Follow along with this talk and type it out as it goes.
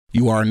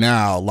You are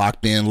now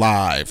locked in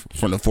live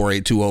from the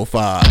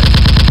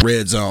 48205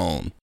 Red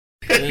Zone.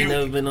 You ain't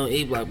never been on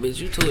E Block, bitch.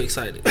 You too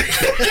excited.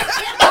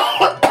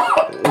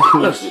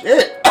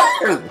 Shit.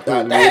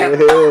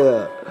 Goddamn.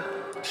 Yeah.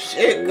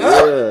 Shit,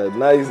 God. Yeah,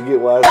 now you get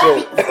why I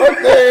said.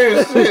 Fuck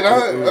that shit.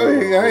 I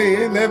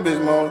ain't in that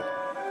bitch, man.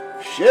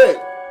 Shit.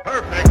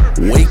 Perfect.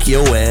 Wake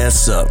your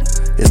ass up.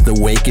 It's the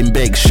Wake and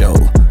Bake Show,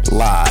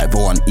 live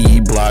on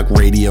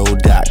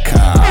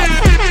eblockradio.com.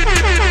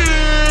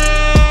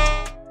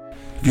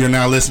 If you're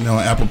now listening on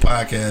Apple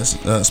Podcasts,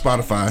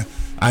 Spotify,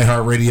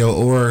 iHeartRadio,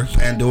 or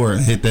Pandora,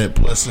 hit that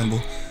plus symbol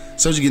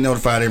so you get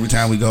notified every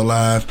time we go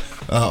live.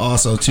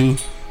 Also, too,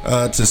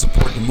 to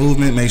support the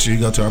movement, make sure you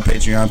go to our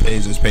Patreon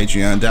page. It's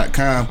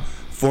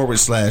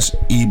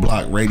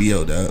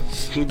patreon.com/eblockradio, dog.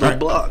 The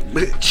block,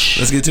 bitch.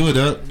 Let's get to it,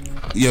 dog.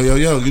 Yo,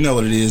 you know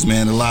what it is,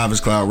 man. The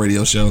livest cloud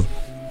radio show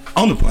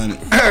on the planet.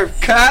 Earth,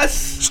 cuss.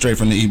 Straight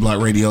from the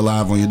E-Block Radio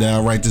live on your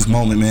dial right this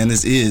moment, man.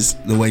 This is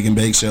the Wake and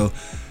Bake Show.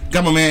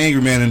 Got my man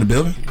Angry Man in the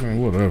building.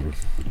 Man, whatever.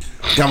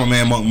 Got my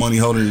man Monk Money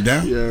holding it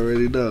down. You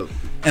already know.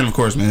 And of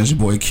course, man, it's your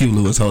boy Q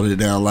Lewis holding it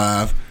down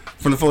live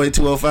from the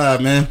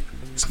 48205, man.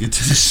 Let's get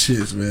to this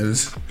shit, man.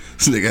 This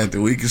nigga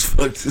acting weak as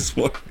fuck this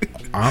morning.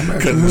 I'm acting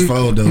because weak. his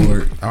phone don't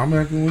work. I'm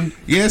acting weak.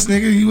 Yes,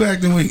 nigga, you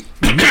acting weak.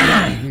 You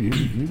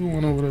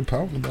going over there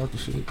pouting about the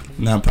shit.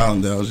 Not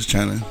pouting, though. I was just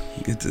trying to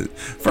get to.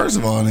 First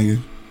of all,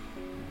 nigga,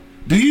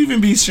 do you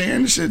even be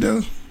sharing the shit,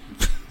 though?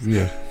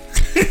 Yeah.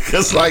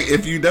 Because, like,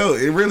 if you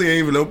don't, it really ain't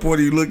even no point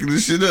of you looking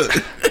this shit up.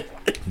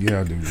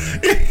 Yeah, I do, man.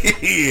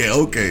 Yeah,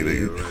 okay, nigga.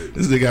 Yeah, right.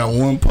 This nigga got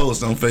one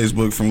post on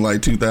Facebook from,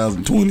 like,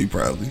 2020,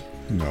 probably.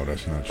 No,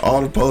 that's not true.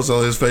 All the posts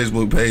on his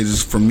Facebook page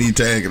is from me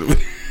tagging him.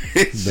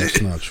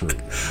 That's not true.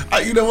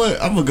 You know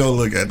what? I'm going to go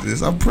look at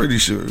this. I'm pretty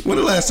sure. When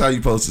the last time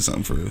you posted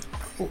something for real?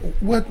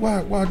 What?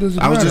 Why does it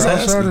matter? I was just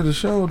asking. Outside of the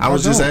show, I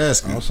was just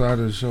asking. Outside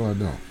of the show, I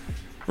don't.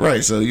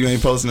 Right, so you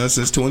ain't posting that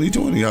since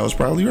 2020. I was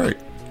probably right.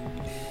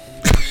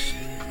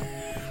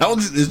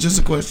 It's just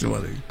a question,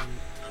 buddy.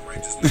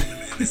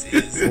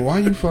 Well, why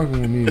you fucking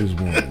with me this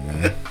morning,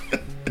 man?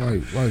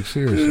 Like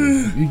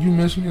seriously, you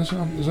miss me or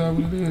something? Is that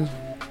what it is?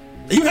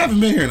 You haven't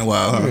been here in a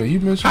while, huh? Yeah, you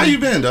miss me. How you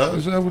been, dog?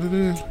 Is that what it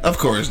is? Of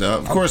course,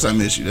 dog. Of course I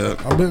miss you,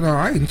 dog. I've been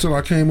alright until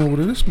I came over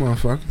to this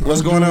motherfucker.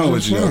 What's going on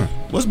with you, though?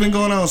 What's been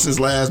going on since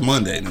last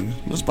Monday, nigga?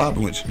 What's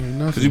popping with you?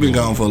 Because you've been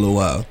gone for a little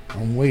while.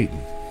 I'm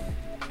waiting.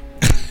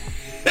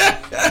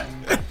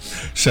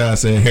 Shy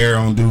said hair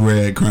on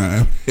do-rag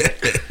crime.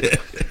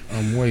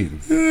 I'm waiting.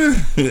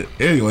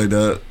 Anyway,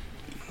 dog.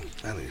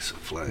 I need some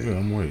flag. Yeah,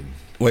 I'm waiting.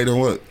 Wait on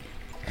what?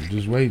 I'm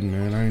just waiting,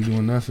 man. I ain't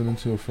doing nothing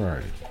until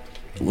Friday.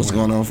 What's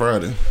going on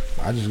Friday?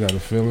 I just got a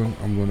feeling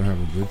I'm going to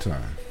have a good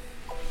time.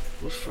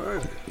 What's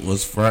Friday?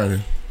 What's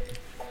Friday?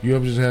 You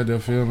ever just had that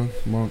feeling,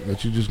 Monk,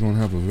 that you just going to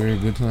have a very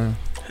good time?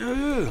 Hell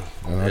yeah.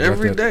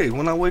 Every day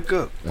when I wake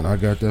up. And I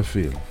got that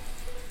feeling.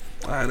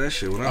 Alright, that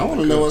shit. When I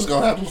want to know what's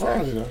going to happen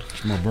Friday, though.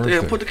 It's my birthday.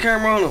 Yeah, put the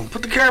camera on him.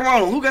 Put the camera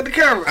on him. Who got the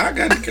camera? I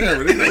got the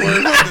camera. They don't worry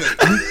about that.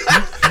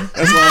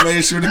 That's why I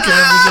made sure the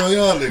camera's on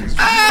y'all niggas.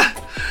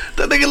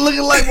 That nigga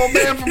looking like my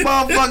man from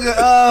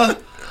motherfucking,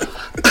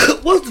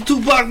 what's the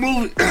Tupac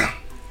movie?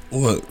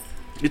 What?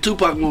 The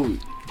Tupac movie.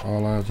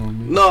 All eyes on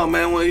me? No,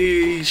 man, when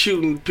he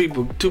shooting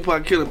people,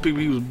 Tupac killing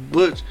people, he was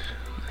Butch.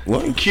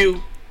 What? And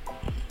Q.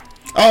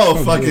 Oh,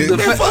 fuck it.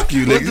 Man, fuck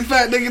you, nigga. What's the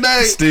fat nigga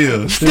name?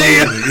 Still.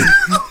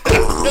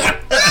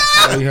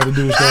 All you had to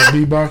do was start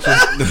beatboxing.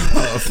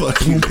 Oh,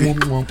 fuck you. That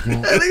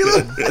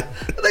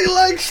nigga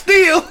like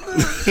Steel.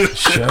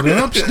 Shut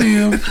up,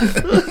 Steel.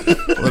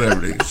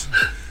 Whatever it is.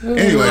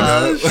 Anyway,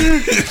 dog.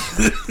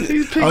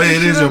 Oh, yeah,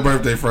 it is your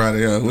birthday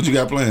Friday, huh? What you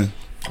got planned?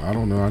 I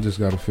don't know. I just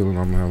got a feeling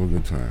I'm going to have a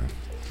good time.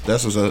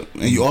 That's what's up.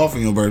 And you off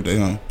on your birthday,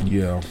 huh?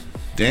 Yeah.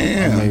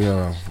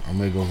 Damn. I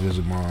may go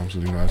visit mom, so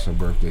that's her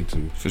birthday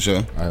too. For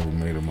sure. I haven't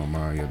made up my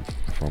mind yet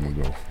if I'm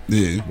gonna go.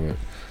 Yeah. But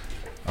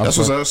that's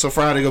what's up. So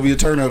Friday gonna be a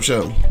turn-up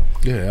show.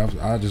 Yeah,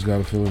 I just got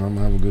a feeling I'm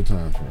gonna have a good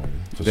time Friday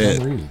for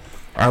some reason.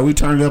 All right, we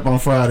turned up on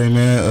Friday,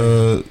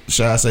 man.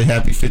 Should I say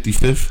happy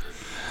 55th?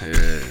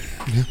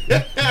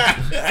 Yeah.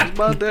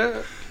 About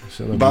that.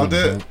 Shut up, about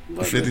that?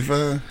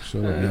 55?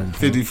 Shut up,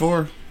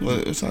 54?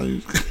 What's how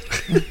you?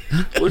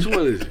 Which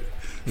one is it?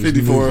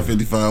 54 or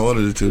 55, what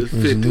are the two? It's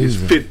 50. It's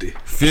 50.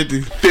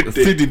 50?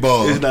 50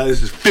 balls. It's not, it's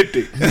just 50.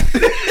 You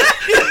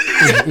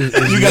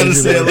gotta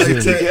say it like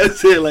that. You gotta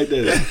say it like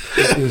that.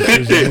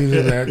 It's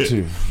that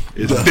too.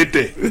 It's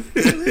 50.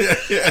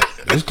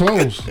 It's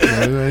close. No,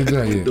 it ain't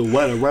that yet. The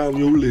white around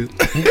your lips.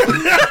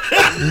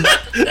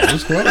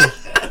 It's close.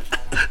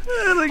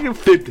 I think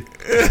 50.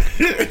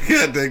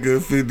 Got that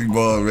good 50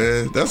 ball,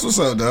 man. That's what's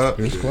up, dog.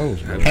 It's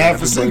close, man.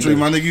 Half a century,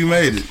 my nigga, you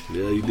made it.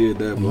 Yeah, you did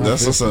that, bro.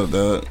 That's what's up,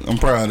 dog. I'm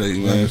proud of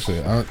you, man. Like I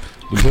said,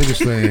 the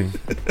biggest thing,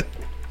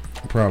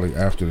 probably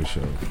after the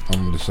show, I'm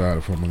going to decide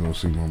if I'm going to go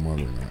see my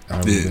mother or not. I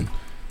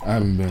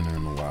haven't been there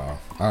in a while.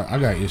 I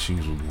got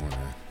issues with going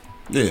there.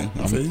 Yeah,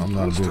 I'm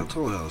not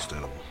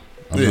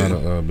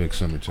a big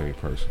cemetery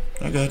person.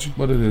 I got you.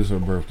 But it is her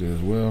birthday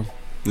as well.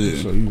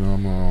 Yeah. So,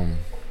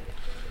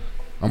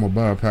 I'm gonna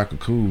buy a pack of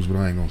Cools, but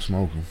I ain't gonna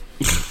smoke them.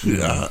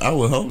 Yeah, I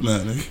would hope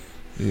not, nigga.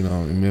 You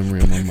know, in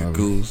memory of my mother.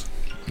 Cools.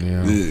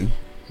 Yeah. For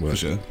But,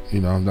 sure.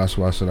 you know, that's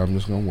why I said I'm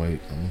just gonna wait.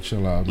 I'm gonna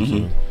chill out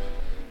until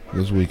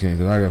this weekend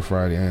because I got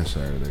Friday and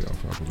Saturday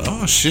off.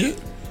 Oh shit!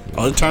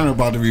 Oh, the tournament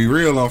about to be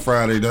real on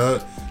Friday,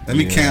 dog. Let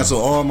me cancel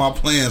all my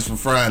plans for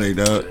Friday,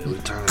 dog.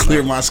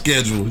 Clear my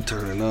schedule. We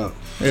turning up.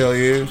 Hell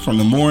yeah! From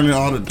the morning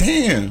all the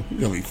damn, we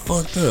gonna be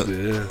fucked up.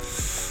 Yeah.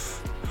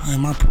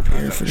 Am I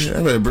prepared for that?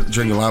 I better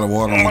drink a lot of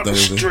water on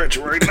Thursday. Stretch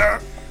right now.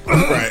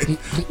 Right.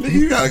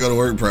 You gotta go to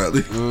work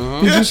probably.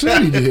 He just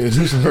said he did.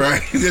 Right.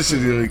 This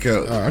should really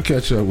count. I'll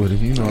catch up with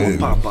him. You know. I'm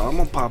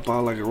gonna pop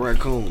out like a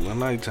raccoon at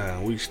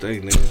nighttime. We stay,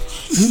 nigga.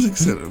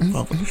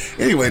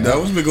 Anyway, dog,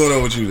 what's been going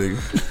on with you,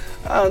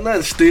 nigga?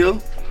 Nothing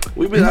still.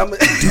 We been. Dog,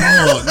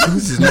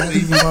 this is not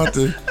even about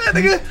to.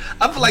 Nigga,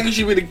 I feel like you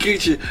should be in the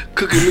kitchen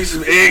cooking me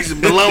some eggs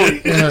and bologna.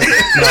 No,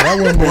 that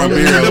wasn't Pouring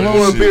beer on it.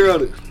 Pouring beer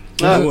on it.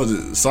 What was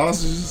it?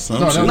 Sausages? No,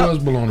 that was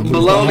bologna.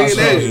 Bologna and Hot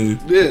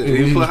eggs. sauce. Yeah,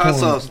 he put hot pouring-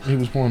 sauce. He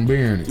was pouring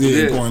beer in it. Yeah,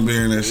 Yeah. pouring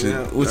beer in that shit,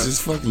 Yeah. which is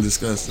fucking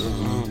disgusting.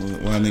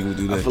 Why a nigga would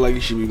do I that? feel like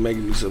you should be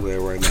making me some of that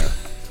right now.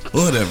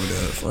 Whatever,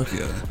 dog. Fuck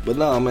yeah. But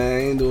nah, man, I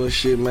ain't doing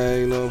shit,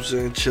 man. You know what I'm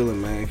saying?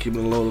 Chilling, man.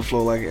 Keeping the load of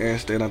flow like an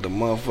ant, staying out the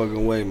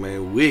motherfucking way,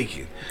 man.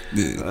 Wicked.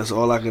 Yeah. That's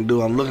all I can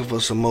do. I'm looking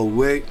for some more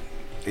wig.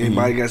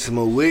 Anybody got some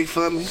more wig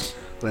for me?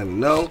 Let me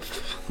know.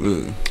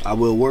 Yeah. I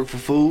will work for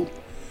food.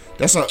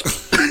 That's all.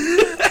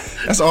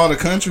 That's all the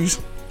countries.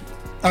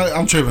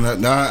 I'm tripping.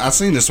 I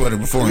seen this sweater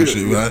before and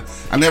shit, right?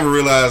 I never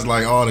realized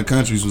like all the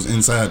countries was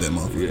inside that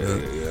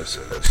motherfucker. Yeah.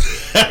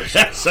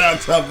 That's how I'm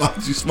talking about.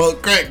 You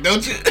smoke crack,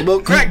 don't you?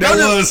 Smoke crack, That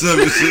don't you? was some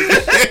shit.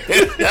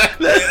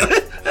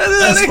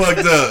 That's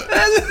fucked up.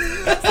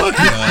 Fuck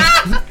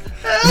y'all.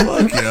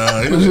 Fuck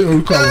y'all.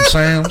 We call them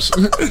Sam's.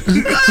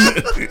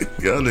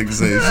 Y'all niggas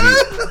say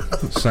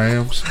shit.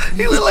 Sam's.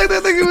 He look like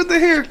that nigga with the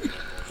hair.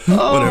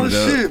 Oh, Whatever,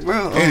 dog. shit,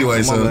 bro. Anyway,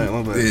 my so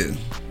bad. yeah.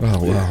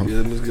 Oh wow.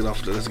 Yeah, let's get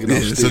off. Let's get Yeah,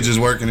 off. so stick. just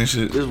working and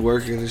shit. Just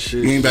working and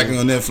shit. You ain't back on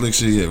Netflix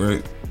shit yet,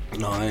 right?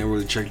 No, I ain't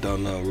really checked out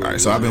nothing. Really, All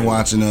right, so I've been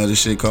watching this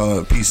shit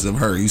called Pieces of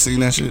Her. You seen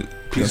that shit?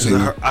 Pieces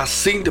of Her. I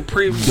seen the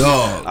preview.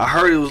 Dog. I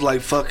heard it was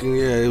like fucking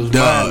it was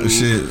Dog,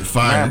 shit,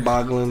 fire.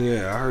 mind-boggling.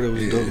 Yeah, I heard it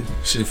was Yeah, dope.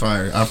 shit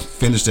fire. I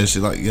finished that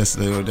shit like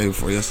yesterday or the day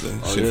before yesterday.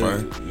 Shit yeah. fire.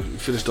 You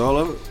finished all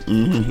of it?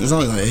 It's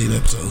only like 8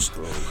 episodes.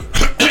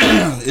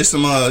 It's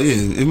some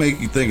it make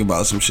you think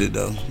about some shit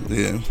though.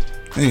 Yeah.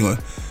 Anyway,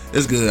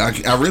 it's good.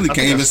 I really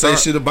can't even say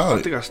shit about I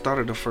it. think I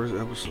started the first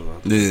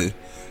episode. Yeah,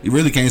 you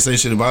really can't say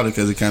shit about it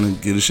because it kind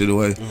of gives shit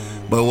away.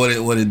 But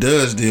what it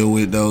does deal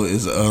with though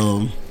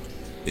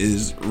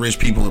is rich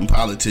people in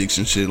politics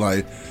and shit.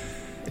 Like,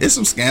 it's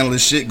some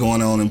scandalous shit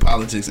going on in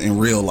politics in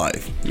real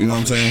life. You know what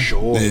I'm saying?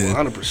 Sure, Yeah.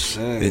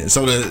 100%. Yeah.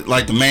 So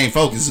the main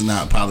focus is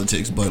not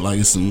politics, but like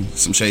it's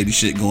some shady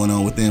shit going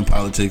on within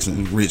politics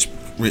and rich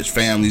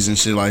families and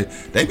shit. Like,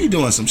 they be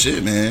doing some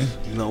shit, man.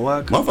 You know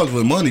why? 'Cause Motherfuckers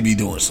with money be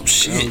doing some I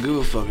shit. don't give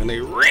a fuck, and they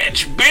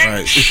rich,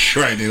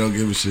 bitch. Right, they don't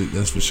give a shit.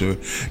 That's for sure.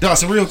 Dog,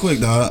 so real quick,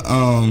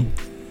 dog.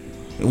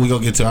 We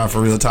gonna get to our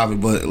for real topic,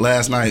 but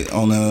last night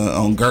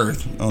on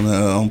Girth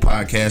on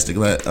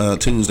Podcastic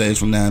Tuesdays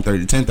from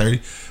 9:30 to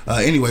 10:30.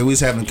 Anyway, we was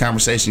having a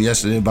conversation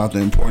yesterday about the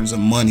importance of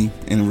money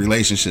in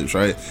relationships,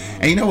 right?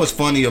 And you know what's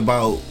funny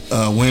about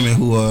women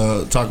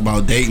who talk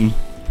about dating?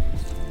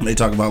 They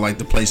talk about like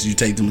the places you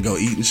take them to go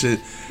eat and shit.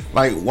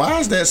 Like, why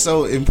is that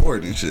so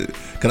important and shit?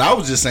 Cause I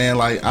was just saying,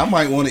 like, I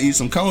might want to eat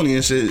some coney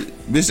and shit.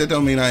 Bitch, that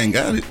don't mean I ain't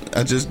got it.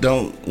 I just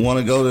don't want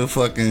to go to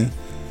fucking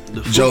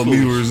Joe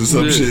Mewers or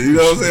some shit. You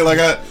know what I'm saying? Like,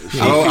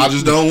 I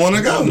just don't want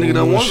to go. Nigga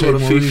don't want to go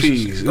to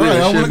Fifi's. Right,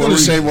 I want to go to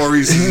Shea Shea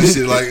Maurice's and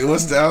shit. Like,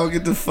 I don't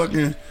get the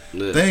fucking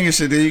thing and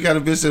shit. Then you got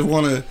a bitch that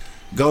want to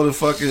go to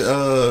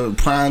fucking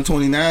Prime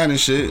 29 and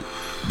shit,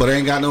 but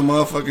ain't got no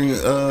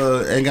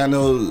motherfucking ain't got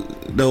no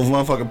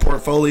motherfucking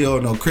portfolio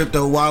or no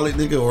crypto wallet,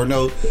 nigga, or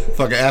no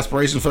fucking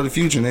aspiration for the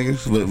future,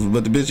 nigga.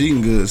 But the bitch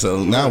eating good,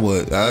 so now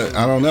what?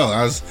 I don't know.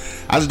 I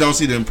just don't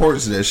see the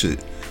importance of that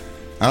shit.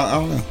 I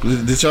don't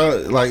know. Did y'all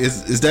like?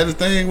 Is that a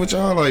thing with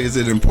y'all? Like, is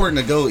it important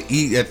to go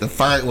eat at the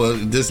fine? Well,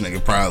 this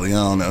nigga probably. I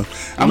don't know.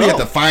 I mean, at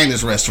the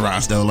finest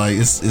restaurants though. Like,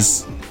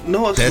 it's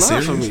No, it's not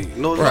serious? for me.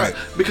 No, it's Right.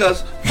 not.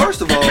 Because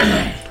first of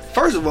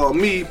all,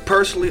 me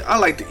personally, I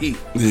like to eat.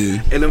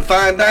 Yeah. And in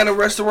fine dining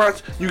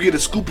restaurants, you get a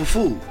scoop of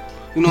food.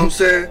 You know what I'm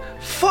saying?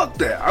 Fuck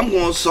that. I'm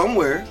going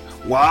somewhere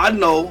where I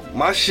know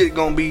my shit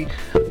gonna be.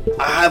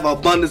 I have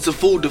abundance of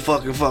food to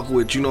fucking fuck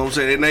with. You know what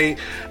I'm saying?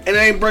 It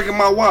ain't breaking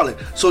my wallet.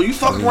 So you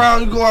fuck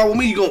around, you go out with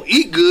me, you gonna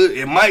eat good.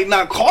 It might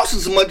not cost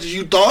as much as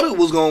you thought it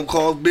was gonna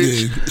cost,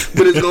 bitch. Yeah.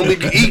 But it's gonna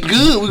be eat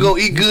good. We gonna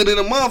eat good in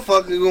a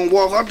motherfucker. You gonna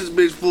walk out this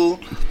bitch full.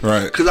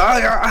 right. Cause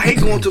I hate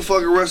going to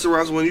fucking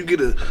restaurants when you get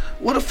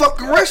what the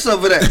fucking rest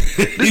of it at?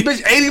 This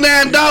bitch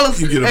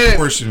 $89. You get a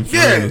portion for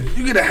Yeah, real.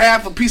 you get a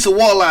half a piece of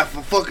walleye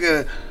for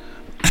fucking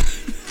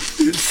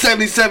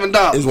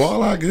 $77. Is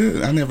walleye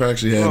good? I never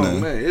actually had Oh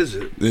none. man, is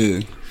it? Yeah.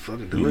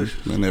 Fucking delicious.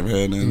 I never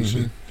had none.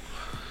 Shit. It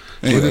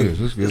Anyway,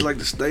 is. It's good. It's like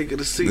the steak of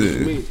the sea yeah.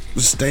 for me.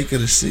 The steak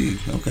of the sea.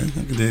 Okay, I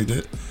can dig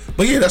that.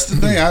 But yeah, that's the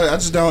thing. I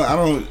just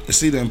don't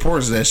see the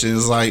importance of that shit.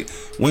 It's like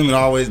women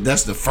always,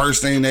 that's the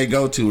first thing they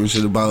go to and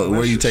shit about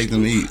where you take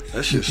them to eat.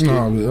 That shit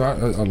No,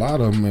 a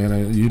lot of them,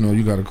 man.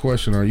 You got a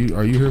question. Are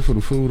you here for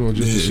the food or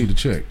just to see the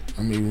check?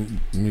 I mean,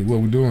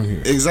 what we doing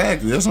here?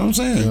 Exactly. That's what I'm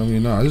saying. You know what I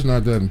mean, no, it's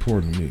not that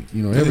important to me.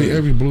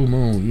 Every blue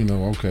moon,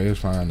 okay, it's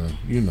fine to,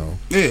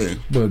 Yeah.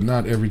 But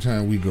not every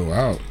time we go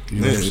out.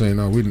 You know what I'm saying?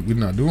 No, we're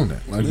not doing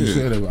that. Like you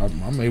said,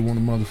 I may want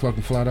a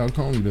motherfucking flat out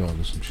Coney dog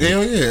or some shit.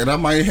 Hell yeah, and I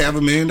might have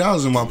 $1 million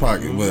in my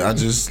pocket, but I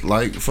just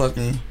like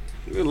fucking.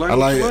 I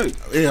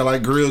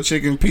like grilled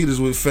chicken pitas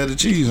with feta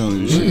cheese on it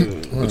and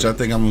shit, which I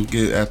think I'm gonna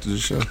get after the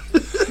show.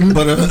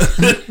 But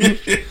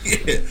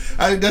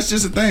that's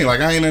just a thing.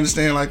 Like I ain't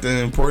understand like the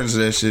importance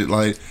of that shit.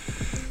 Like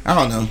I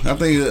don't know. I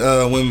think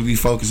women be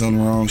focused on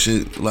the wrong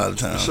shit a lot of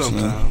times.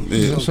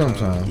 Sometimes.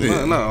 Sometimes.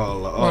 Yeah. Not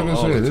all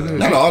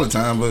not all the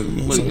time, but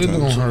it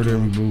don't hurt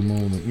every blue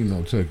moon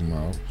to take them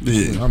out.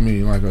 Yeah. I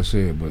mean, like I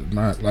said, but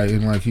not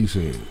like he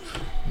said.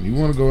 You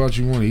want to go out,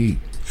 you want to eat.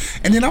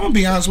 And then I'm gonna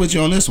be honest with you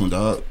on this one,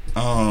 dog.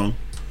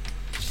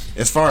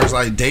 As far as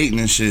like dating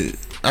and shit,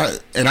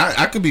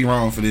 I could be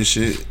wrong for this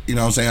shit. You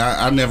know what I'm saying?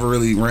 I never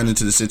really ran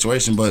into the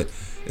situation, but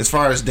as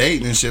far as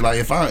dating and shit, like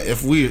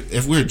if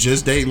we're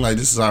just dating, like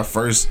this is our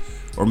first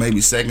or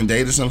maybe second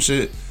date or some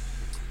shit,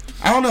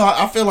 I don't know.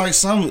 I feel like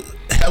some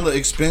hella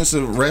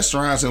expensive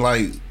restaurants and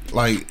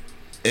like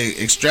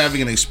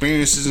extravagant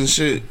experiences and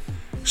shit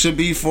should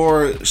be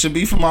for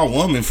my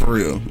woman for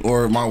real,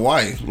 or my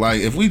wife.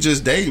 Like if we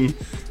just dating,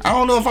 I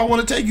don't know if I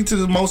want to take you to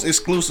the most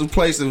exclusive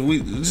place.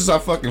 This is our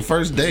fucking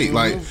first date.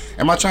 Like,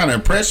 am I trying to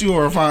impress you,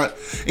 or if I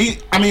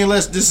mean,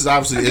 unless this is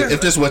obviously if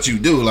this is what you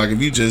do. Like,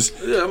 if you just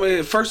I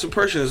mean, first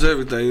impression is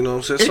everything. You know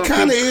what I'm saying? It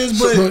kind of is,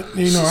 but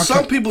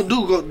some people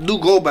do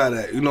go by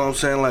that. You know what I'm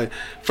saying? Like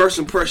first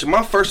impression.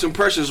 My first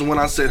impression is when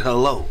I said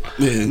hello,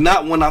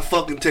 not when I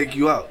fucking take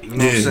you out. You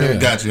know what I'm saying?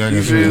 Got you.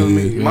 You feel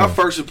me? Yeah. My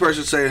first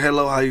impression say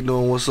hello, how you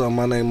doing? What's up?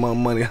 My name, my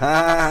money.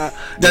 Ha.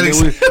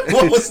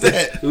 What was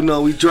that?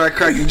 We try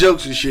cracking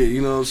jokes and shit.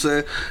 You know what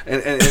I'm saying?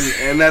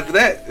 And after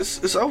that,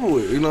 it's over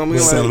with. You know what I mean?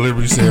 Son of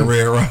Liberty said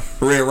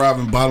Red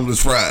Robin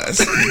bottomless fries.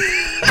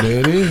 There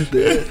it is.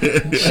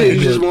 Shit,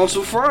 you just want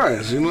some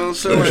fries. You know what I'm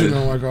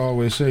saying? Like I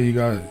always say,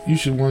 you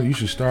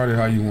should start it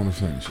how you want to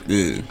finish.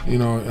 Yeah.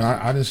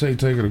 I didn't say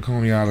take her to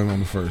Coney Island on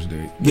the first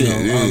date.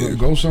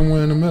 Go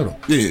somewhere in the middle.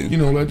 Yeah.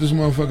 Let this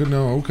motherfucker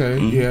know. Okay,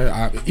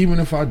 even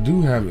if I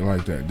do have it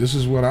like that, this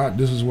is what I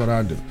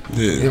do.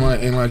 Yeah.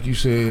 And like you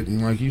said,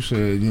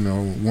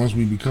 once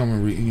we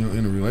become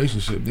in a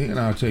relationship, then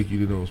I'll take you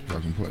to those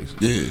fucking places.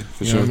 Yeah,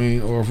 for you sure. know what I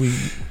mean? Or if we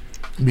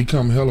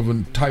become hell of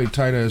a tight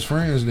ass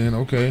friends, then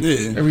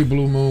every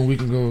blue moon we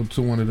can go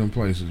to one of them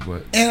places.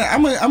 But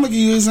I'm gonna give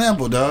you an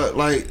example, dog.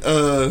 Like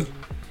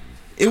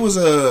it was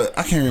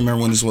I can't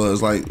remember when this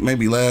was, like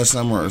maybe last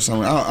summer or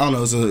something. I don't know,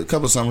 it was a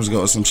couple of summers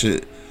ago or some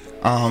shit.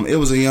 It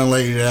was a young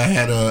lady that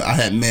I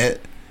had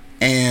met,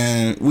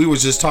 and we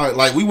was just talking,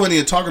 like we wasn't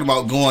even talking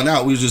about going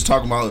out, we was just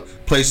talking about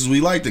places we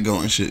like to go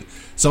and shit.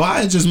 So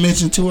I had just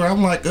mentioned to her,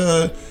 I'm like,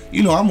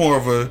 I'm more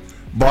of a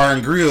bar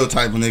and grill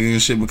type of nigga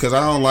and shit, because I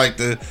don't like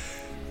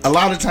a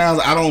lot of times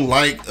I don't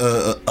like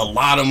a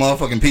lot of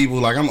motherfucking people.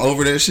 Like I'm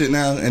over that shit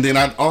now. And then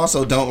I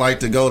also don't like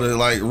to go to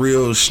like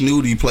real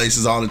snooty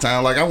places all the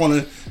time. Like I want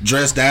to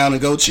dress down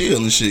and go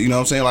chill and shit. You know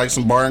what I'm saying? Like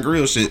some bar and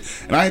grill shit.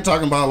 And I ain't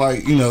talking about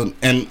like, no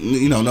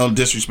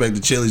disrespect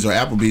to Chili's or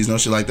Applebee's, no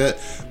shit like that.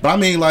 But I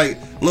mean like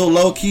little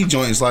low key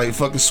joints like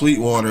fucking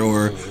Sweetwater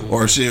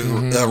or shit,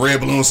 Red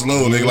Balloon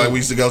Saloon, nigga, like we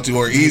used to go to,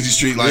 or Easy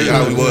Street, like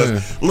how we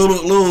was.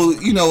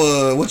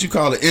 Little, what you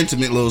call it,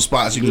 intimate little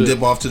spots. You can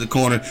dip off to the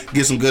corner,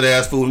 get some good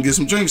ass food and get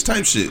some drinks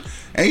type shit.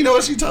 And you know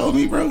what she told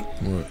me, bro?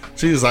 What?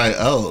 She was like,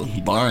 oh,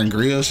 bar and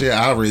grill shit,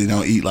 I really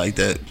don't eat like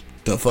that.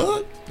 The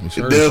fuck?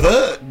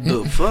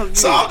 The fuck?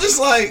 So I'm just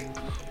like,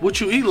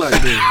 what you eat like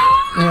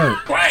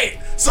that? Right.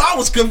 So I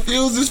was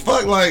confused as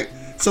fuck, like,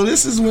 so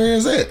this is where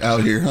it's at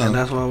out here, huh? And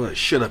that's why I'm like,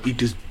 shut up, eat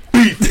this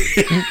beef.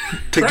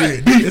 Take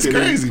this beef. It's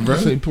crazy, bro. I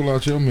say pull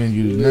out your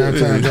menu. 9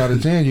 times out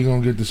of 10, you're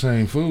going to get the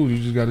same food. You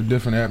just got a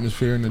different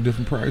atmosphere and a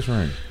different price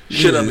range.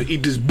 Shut up and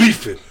eat this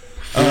beef.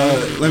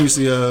 Let me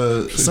see.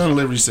 Son of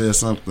Liberty said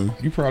something.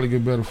 You probably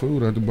get better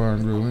food at the bar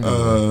and grill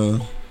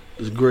anyway.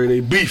 It's grade A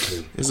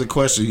beefing. It's a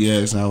question he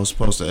asked and I was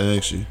supposed to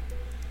ask you.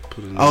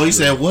 He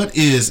said, what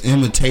is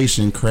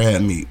imitation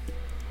crab meat?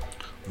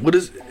 What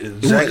is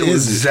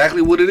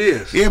exactly what it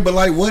is? Yeah, but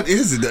like, what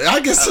is it? I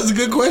guess that's a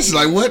good question.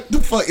 Like, what the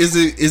fuck is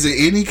it? Is it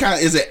any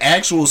kind? Is it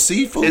actual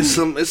seafood? It's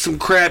some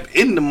crab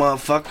in the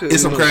motherfucker.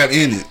 It's some crab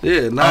in it. Yeah,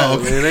 it ain't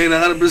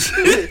 100%.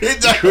 It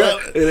ain't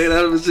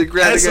 100%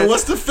 crab. Hey, so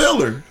what's the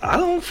filler? I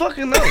don't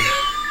fucking know.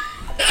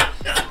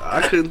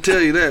 I couldn't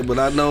tell you that, but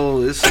I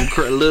know it's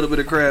a little bit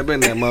of crab in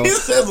that motherfucker. It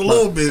says a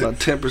little bit. About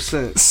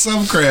 10%.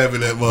 Some crab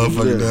in that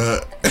motherfucker,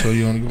 dog. So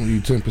you only gonna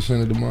eat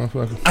 10% of the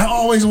motherfucker? I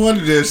always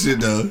wanted that shit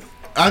though.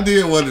 I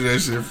did wonder that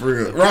shit for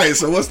real. Right,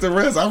 so what's the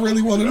rest? I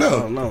really want to know.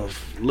 I don't know.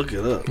 Look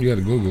it up. You gotta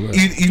Google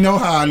that. You know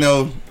how I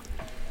know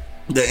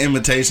the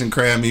imitation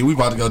crab meat? We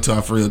about to go to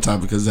our for real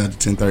topic because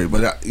it's at 10:30.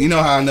 But you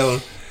know how I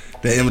know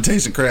that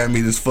imitation crab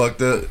meat is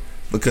fucked up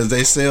because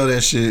they sell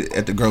that shit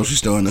at the grocery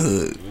store in the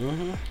hood.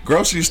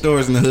 Grocery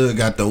stores in the hood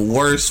got the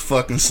worst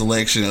fucking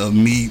selection of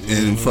meat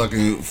and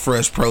fucking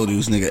fresh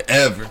produce, nigga,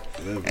 ever.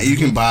 And you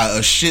can buy a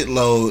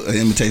shitload of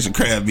imitation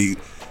crab meat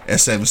at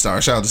 7 Star.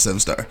 Shout out to 7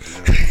 Star.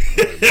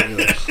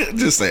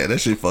 Just saying, that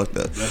shit fucked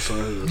up. That's what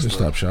it is. Just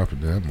stop shopping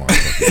that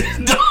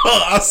motherfucker. No,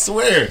 I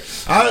swear.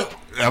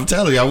 I'm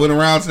telling you, I went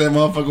around to that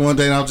motherfucker one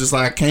day and I was just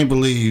like, I can't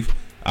believe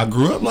I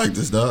grew up like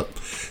this, dog.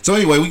 So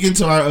anyway, we get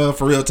into our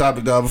for real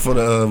topic, dog. Before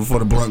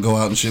the blunt go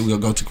out and shit, we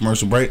gonna go to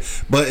commercial break.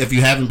 But if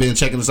you haven't been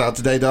checking us out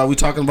today, dog, we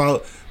talking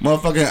about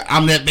motherfucking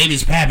I'm that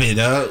baby's pappy,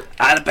 dog.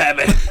 I'm the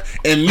pappy.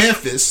 In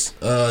Memphis,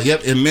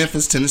 in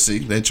Memphis, Tennessee,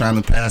 they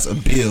trying to pass a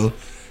bill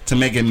to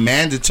make it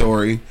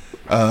mandatory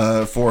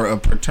for a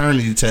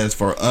paternity test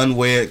for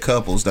unwed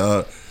couples,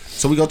 dog.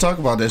 So we gonna talk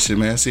about that shit,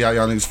 man. See how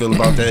y'all niggas feel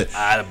about that.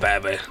 I'm the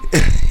pappy.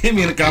 Hit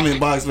me in the comment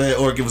box, man,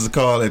 or give us a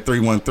call at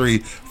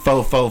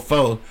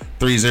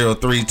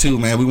 313-444-3032,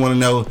 man. We want to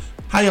know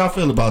how y'all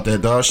feel about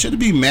that, dog. Should it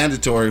be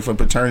mandatory for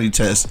paternity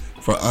tests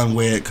for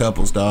unwed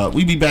couples, dog?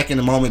 We be back in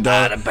a moment,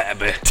 dog. I'm the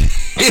pappy.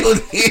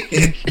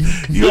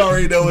 You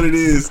already know what it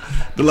is.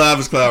 The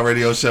Live Cloud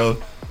Radio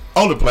Show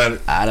on the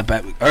planet. I'm the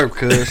pappy. Earth,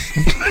 cuz.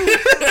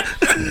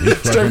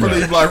 Straight from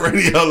the E-Block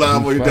Radio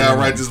Live where you down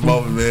right this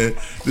moment, man.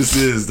 This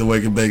is the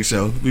Wake and Bake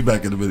Show. Be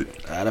back in a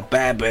minute. I'm the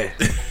pappy.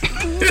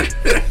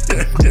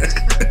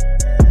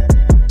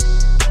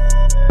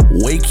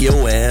 Wake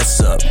your ass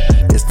up.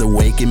 It's the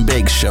Wake and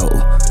Bake Show,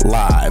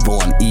 live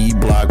on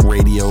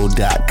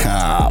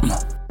eblockradio.com.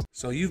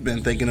 So you've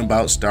been thinking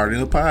about starting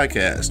a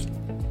podcast,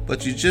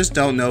 but you just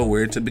don't know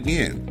where to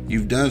begin.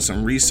 You've done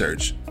some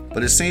research,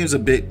 but it seems a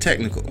bit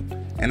technical,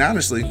 and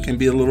honestly can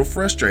be a little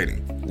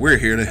frustrating. We're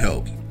here to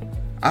help.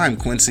 I'm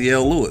Quincy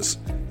L. Lewis,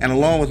 and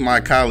along with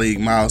my colleague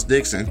Miles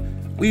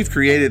Dixon, we've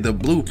created the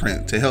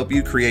blueprint to help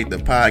you create the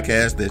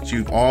podcast that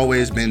you've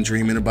always been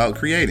dreaming about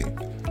creating.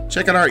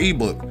 Check out our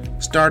ebook,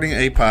 Starting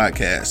a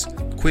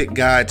Podcast, quick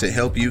guide to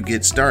help you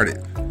get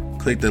started.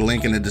 Click the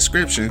link in the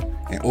description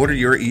and order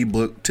your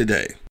ebook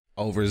today.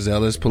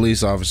 Overzealous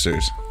police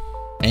officers,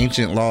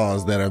 ancient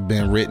laws that have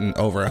been written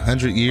over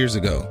 100 years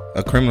ago,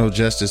 a criminal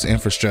justice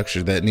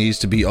infrastructure that needs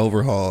to be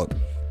overhauled,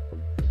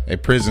 a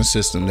prison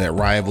system that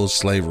rivals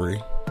slavery.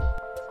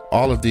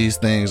 All of these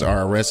things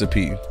are a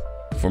recipe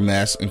for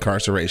mass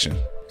incarceration.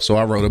 So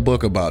I wrote a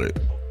book about it.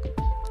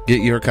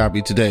 Get your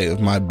copy today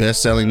of my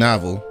best-selling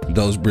novel,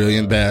 Those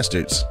Brilliant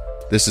Bastards.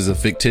 This is a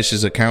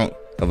fictitious account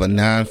of a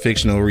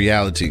non-fictional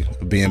reality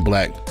of being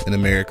black in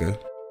America.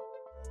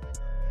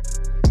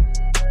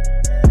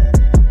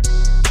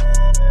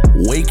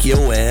 Wake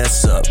your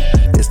ass up.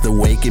 It's the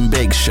Wake and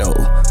Bake Show,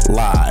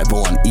 live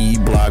on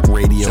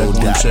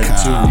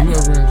eblockradio.com. You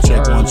ever inquired?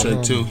 Check one,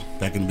 check two.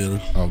 Back in the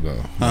building. Oh, go.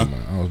 Huh?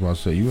 I was about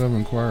to say, you ever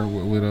inquired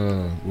with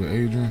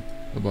Adrian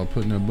about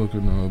putting that book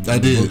in the I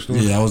did. bookstore?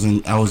 Yeah,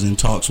 I was in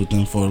talks with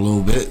them for a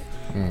little bit.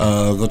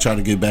 Go try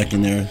to get back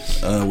in there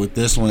with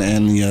this one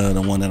and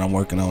the one that I'm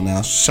working on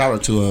now. Shout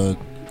out to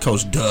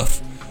Coach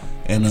Duff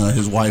and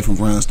his wife who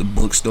runs the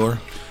bookstore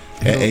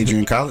at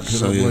Adrian College. Hit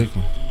So up yeah.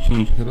 Lakeland.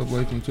 Hit up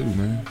Lakeland too,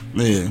 man.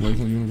 Yeah.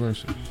 Lakeland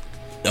University.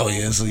 Oh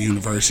yeah, it's a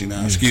university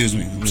now. Excuse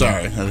me. I'm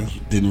sorry. I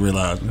didn't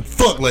realize.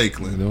 Fuck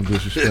Lakeland. Don't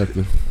disrespect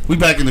it. We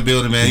back in the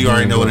building, man. You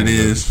already know what it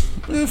is.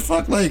 Man,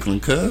 fuck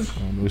Lakeland, cuz.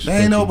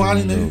 There ain't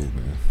nobody there.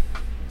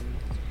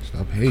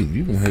 Stop hating.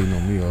 You've been hating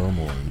on me all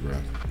morning, bro.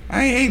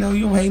 I ain't hating on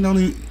you. I'm hating on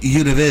the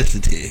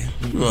university.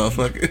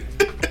 Motherfucker.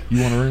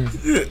 You want to ring?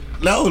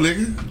 No,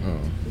 nigga. Oh.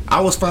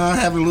 I was fine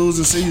having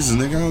losing season,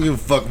 nigga. I don't give a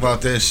fuck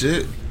about that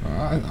shit.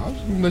 I was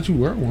going to let you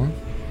wear one.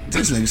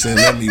 This nigga said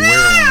let me wear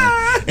one.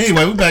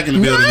 Anyway, we back in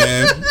the building,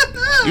 man.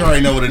 You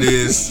already know what it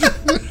is.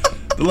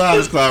 The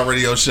Live Cloud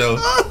Radio Show.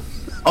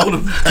 On the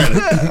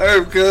planet.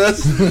 Herb,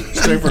 cuz.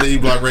 Straight from the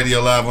E-Block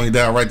Radio Live on you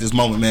down right this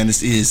moment, man.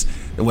 This is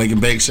the Wake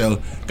and Bake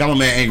Show. Got my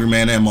man Angry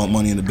Man and Monk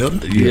Money in the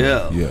building.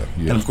 Yeah.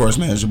 And of course,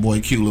 man, it's your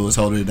boy Q Lewis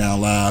holding it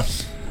down live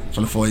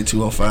from the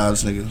 48205.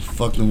 This nigga,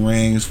 fuck them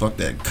rings, fuck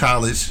that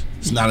college.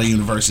 It's not a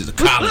university, it's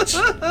a college.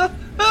 God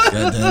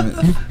damn it.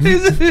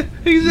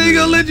 He said he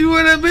gonna let you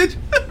wear that bitch.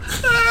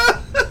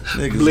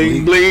 Niggas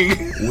Bling, bling.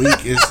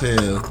 weak as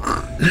hell.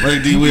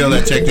 Like D Will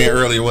that checked in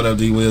earlier. What up,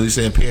 D Will? He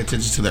said, pay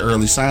attention to the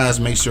early signs.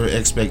 Make sure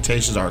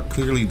expectations are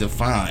clearly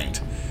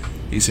defined.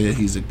 He said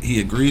he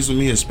agrees with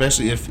me,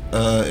 especially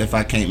if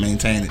I can't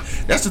maintain it.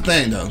 That's the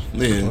thing, though.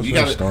 Yeah, Once you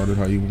got to start it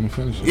how you want to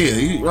finish it.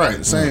 Yeah,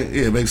 right. Same.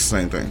 Yeah, basically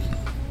same thing.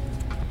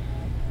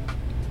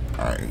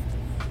 All right.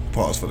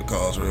 Pause for the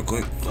calls real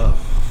quick. Oh,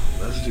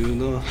 that's what you was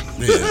doing.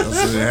 Yeah, I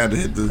had to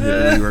hit the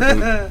real quick.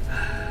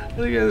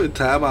 Look at it.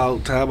 Time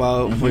out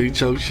before he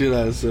choke shit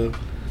out of himself.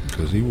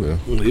 Because he will.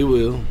 He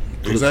will.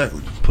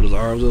 Exactly. Put his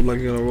arms up like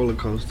he's on a roller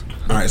coaster.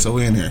 All right, so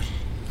we in here.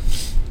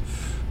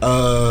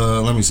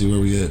 Let me see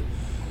where we at.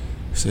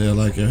 Say I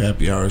like your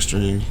happy hour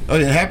stream. Oh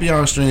yeah, happy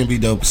hour stream be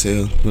dope as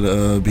hell with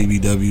a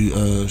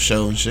BBW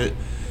show and shit.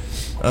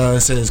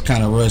 It says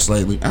kind of rushed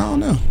lately. I don't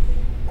know.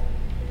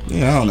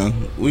 Yeah, I don't know.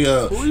 We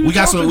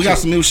got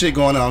some new shit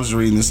going on. I'm just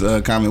reading this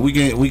comment. We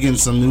getting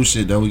some new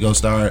shit though. We gonna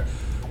start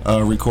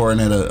recording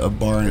at a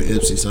bar in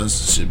Ipsy, so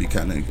this should be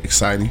kind of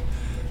exciting.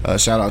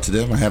 Shout out to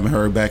them. I haven't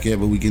heard back yet,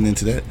 but we getting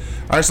into that.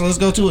 All right, so let's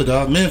go to it,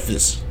 dog.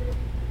 Memphis,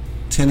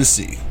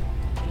 Tennessee,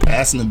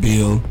 passing the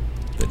bill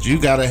that you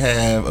gotta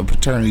have a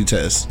paternity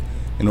test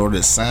in order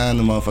to sign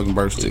the motherfucking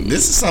birth certificate.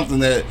 This is something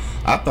that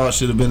I thought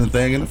should have been a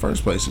thing in the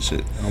first place and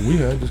shit. We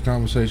had this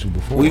conversation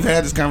before. We've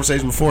had this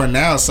conversation before, and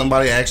now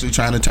somebody actually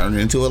trying to turn it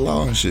into a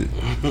law and shit.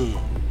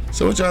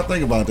 So what y'all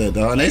think about that,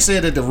 dog? And they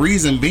said that the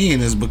reason being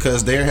is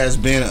because there has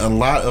been a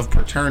lot of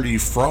paternity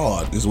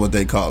fraud, is what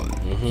they call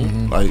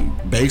it.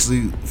 Like,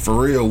 basically, for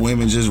real,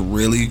 women just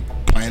really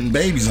planting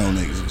babies on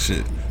niggas and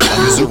shit.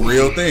 Like, it's a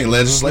real thing.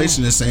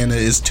 Legislation is saying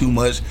that it's too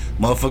much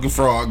motherfucking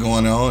fraud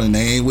going on, and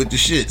they ain't with the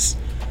shits.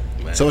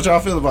 Man. So what y'all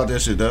feel about that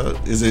shit,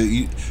 dog? Is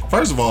it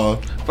first of all,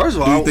 do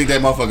you think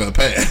that motherfucker gonna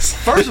pass?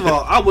 First of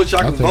all, I wish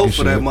I could vote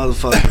for that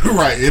motherfucker.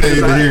 Right, it ain't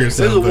even here. This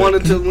is one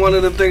of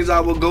the things I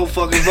would go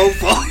fucking vote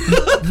for.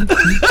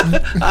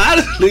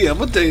 Honestly, I'm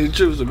gonna tell you the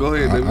truth. So go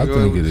ahead. I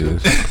think it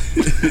is.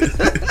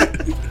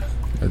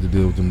 Had to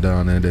deal with them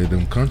down there.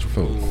 Them country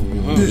folk. You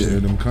know what I'm saying?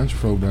 Them country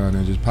folk down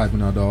there just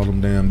piping out all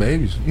them damn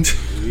babies. And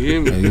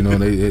you know,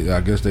 I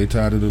guess they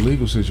tired of the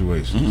legal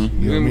situation.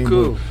 You know what I mean?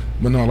 Cool.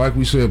 But no, like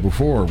we said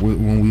before,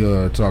 when we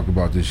talked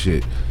about this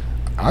shit,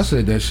 I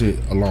said that shit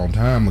a long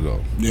time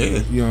ago.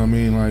 Yeah. You know what I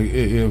mean? Like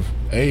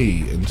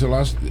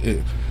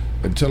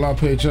until I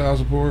pay child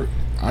support,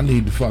 I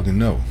need to fucking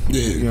know.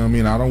 Yeah. You know what I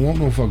mean? I don't want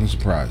no fucking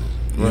surprises.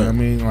 You know what I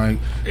mean? Like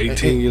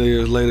 18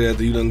 years later,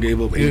 after you done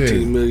gave up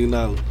 $18 million.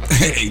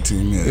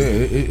 18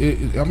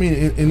 million. I mean,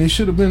 and it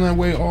should have been that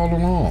way all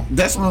along.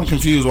 That's why I'm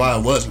confused why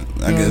it wasn't.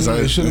 I guess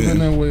it should have been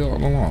that way all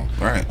along.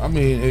 Right. I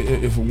mean,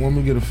 if a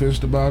woman get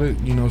offended about it,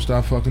 you know,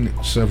 stop fucking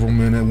several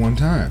men at one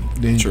time.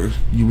 Then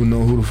you would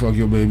know who the fuck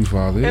your baby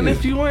father is. And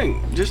if you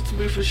ain't, just to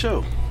be for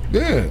sure.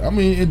 Yeah, I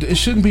mean, it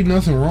shouldn't be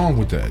nothing wrong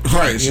with that.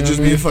 Right, it should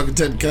just be a fucking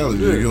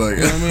technicality. Yeah. You're like,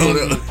 you know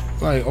what I mean?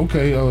 Like,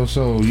 okay,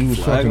 so you was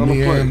fucking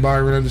me and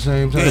Byron at the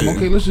same time.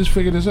 Okay, let's just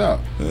figure this out.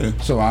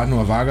 So I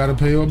know if I gotta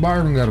pay or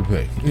Byron gotta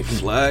pay.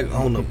 Flag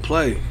on the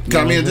play.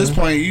 I mean, at this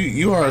point,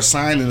 you are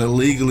signing a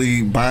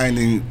legally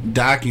binding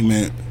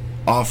document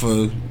off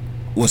of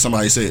what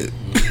somebody said.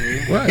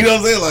 Right. You know what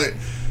I'm saying? Like,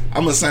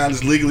 I'm gonna sign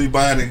this legally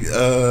binding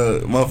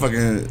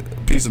motherfucking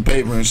piece of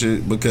paper and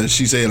shit because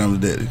she said I'm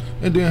the daddy.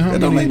 And then that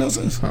don't make no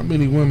sense. How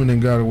many women then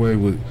got away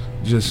with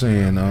just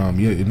saying,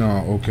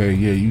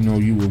 you know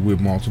you were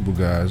with multiple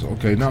guys.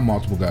 Okay, not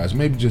multiple guys,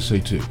 maybe just say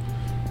 2.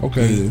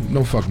 Okay,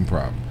 no fucking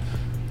problem.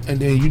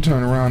 And then you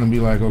turn around and be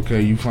like, okay,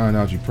 you find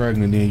out you're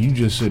pregnant, then you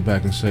just sit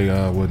back and say,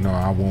 well, no,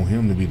 I want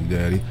him to be the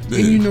daddy. Yeah.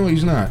 And you know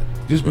he's not.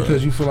 Just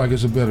because you feel like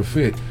it's a better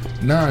fit.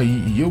 Nah,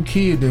 your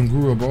kid then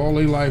grew up all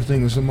their life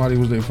thinking somebody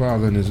was their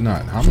father and it's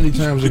not. How many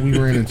times have we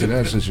ran into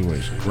that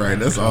situation? Right,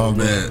 that's all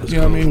bad. You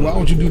know what I mean? Why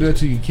don't you do that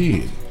to your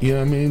kid? You know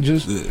what I mean?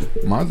 Just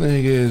my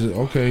thing is,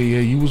 okay, yeah,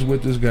 you was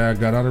with this guy,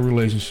 got out of a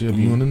relationship,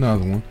 you in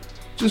another one.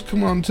 Just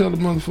come out and tell the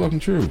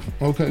motherfucking truth.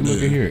 Okay,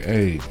 look at here.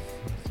 Hey,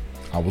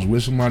 I was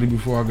with somebody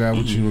before I got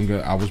with you, and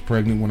I was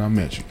pregnant when I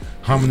met you.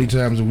 How many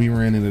times have we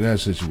ran into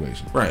that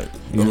situation? Right,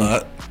 a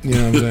lot. You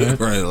know what I'm saying?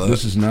 Right, a lot.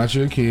 This is not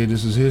your kid.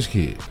 This is his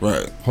kid.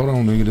 Right. Hold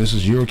on, nigga. This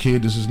is your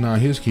kid. This is not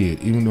his kid.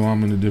 Even though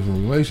I'm in a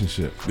different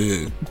relationship.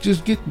 Yeah.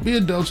 Just be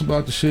adults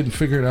about the shit and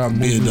figure it out. And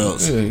be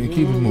adults. Yeah, and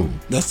keep it moving.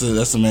 That's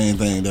the main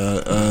thing.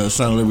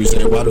 Son of Liberty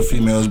said, "Why do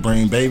females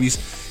bring babies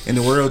in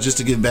the world just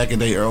to get back at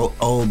their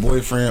old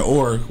boyfriend,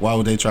 or why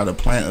would they try to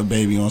plant a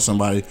baby on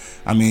somebody?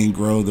 I mean,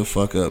 grow the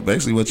fuck up."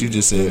 Basically, what you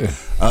just said.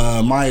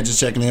 Yeah. Maya just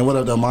checking in. What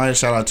up, though, Maya?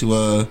 Shout out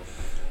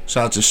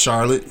to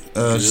Charlotte.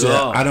 She said,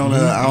 I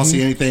don't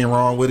see anything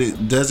wrong with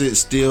it. Does it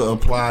still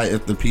apply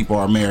if the people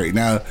are married?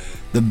 Now,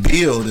 the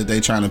bill that they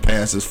trying to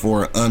pass is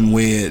for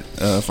unwed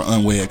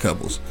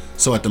couples.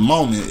 So at the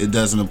moment, it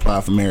doesn't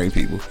apply for married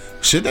people.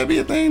 Should that be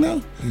a thing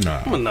though?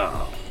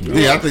 No.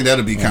 Yeah, I think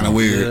that'd be kind of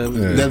weird.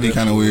 That'd be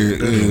kind of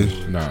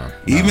weird. Nah.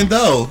 Even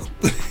though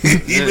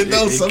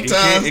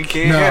sometimes it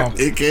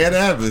can't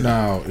happen.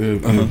 Now,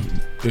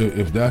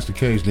 if that's the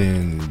case,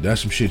 then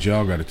that's some shit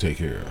y'all got to take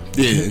care of.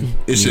 Yeah,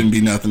 it shouldn't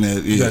be nothing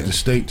that. Yeah. Let the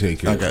state take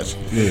care. I got you.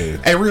 Yeah.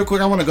 Hey, real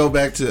quick, I want to go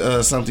back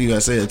to something you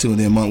had said too, and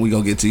then Monk, we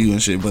gonna get to you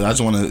and shit. But I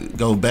just want to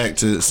go back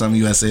to something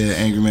you had said,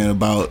 Angry Man,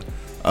 about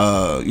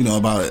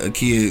about a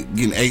kid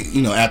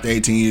getting after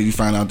 18 years, you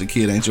find out the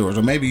kid ain't yours,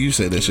 or maybe you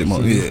said that shit,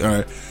 Monk. Yeah, all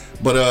right.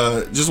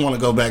 But just want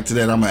to go back to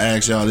that. I'm gonna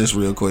ask y'all this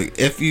real quick.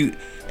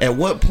 At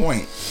what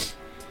point,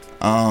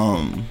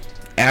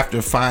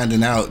 after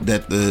finding out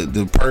that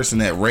the person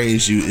that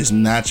raised you is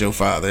not your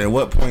father, at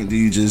what point do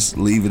you just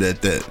leave it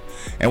at that?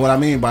 And what I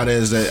mean by that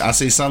is that I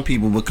see some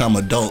people become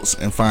adults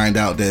and find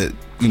out that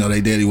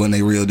they daddy wasn't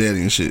their real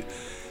daddy and shit.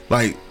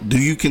 Like, do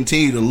you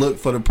continue to look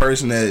for the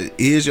person that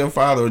is your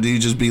father, or do you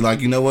just be like,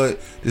 you know what,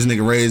 this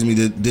nigga raised me,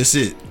 this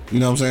it? You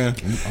know what I'm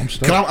saying? I'm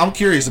stuck. I'm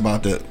curious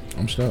about that.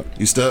 I'm stuck.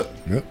 You stuck?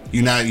 Yep.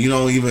 You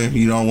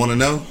don't want to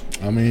know?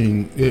 I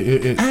mean,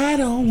 I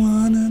don't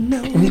want to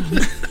know.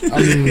 I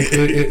mean,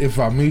 if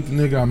I meet the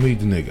nigga, I meet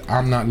the nigga.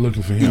 I'm not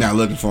looking for him. You're not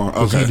looking for him.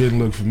 Because Okay. he didn't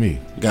look for me.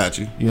 Got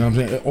you. You know what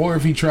I'm saying? Or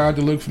if he tried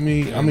to look for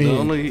me, I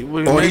mean,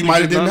 Or he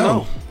might have didn't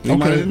know. He might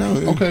have okay, didn't know.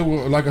 Yeah. okay.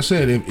 Well, like I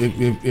said,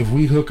 if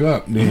we hook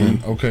up,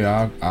 then okay,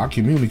 I'll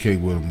communicate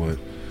with him. But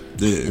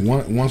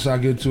once I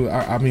get to it,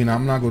 I mean,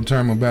 I'm not gonna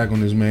turn my back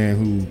on this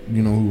man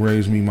who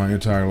raised me my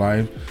entire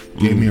life,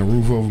 gave me a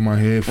roof over my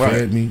head,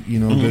 fed me,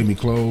 gave me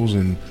clothes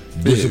and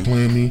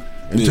disciplined me.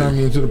 And turn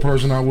me into the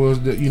person I was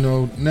that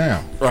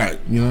now. Right.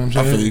 You know what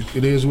I'm saying?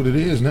 It is what it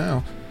is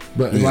now.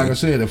 But like I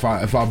said, if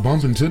I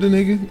bump into the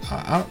nigga,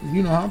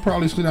 I'll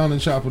probably sit down and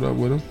chop it up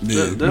with him.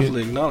 Yeah,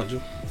 definitely acknowledge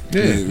him.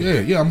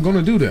 Yeah. I'm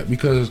gonna do that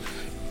because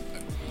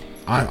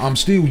I'm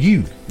still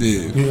you.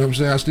 Yeah. You know what I'm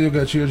saying? I still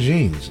got your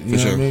genes. You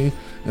know what I mean?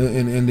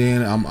 And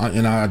then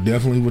I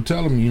definitely would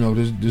tell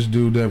him, this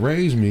dude that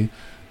raised me,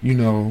 I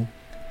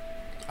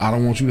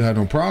don't want you to have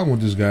no problem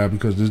with this guy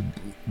because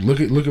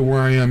look at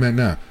where I am at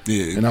now.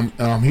 Yeah. And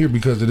I'm here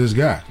because of this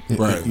guy.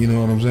 Right. You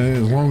know what I'm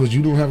saying? As long as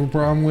you don't have a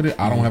problem with it,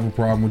 I don't have a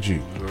problem with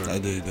you. I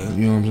did that.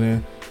 You know what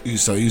I'm saying?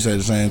 So you say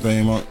the same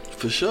thing, Mark?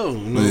 For sure.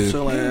 You know what I'm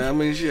saying? Like, I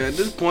mean, shit, at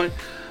this point,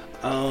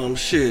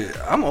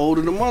 I'm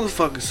older than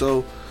motherfucker,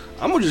 so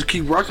I'm gonna just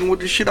keep rocking with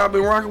the shit I've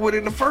been rocking with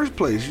in the first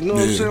place. You know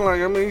what I'm saying?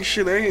 Like, I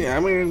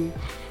mean,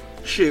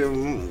 shit,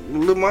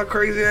 look, my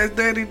crazy ass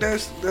daddy,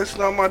 that's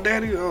not my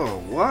daddy. Oh,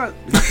 what?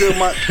 He's still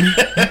my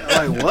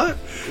like what?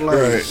 Like,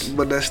 right.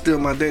 But that's still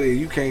my daddy.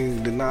 You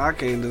can't deny. I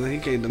can't deny. He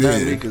can't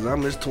deny me because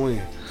I'm his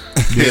twin.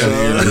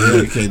 Yeah,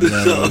 you can't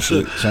deny that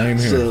shit. Same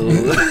here. So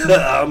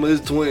I'm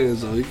his twin,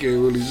 so he can't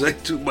really say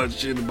too much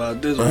shit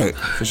about this right,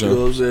 one. for sure. You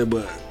know what I'm saying?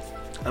 But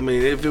I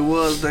mean, if it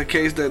was that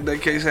case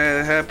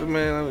had happened,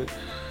 man, I mean,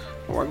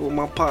 I rock with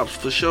my pops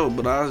for sure.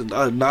 But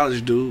I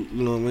acknowledge dude.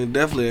 You know what I mean?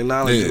 Definitely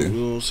acknowledge him. You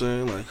know what I'm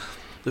saying? Like.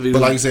 But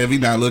like you said, if he's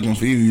not looking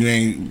for you, you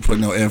ain't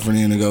putting no effort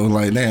in to go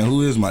like, damn,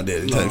 who is my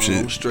daddy type shit.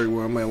 I'm straight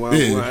where I'm at. Why I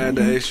had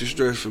that extra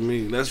stress for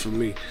me? That's for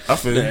me. I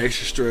feel that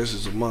extra stress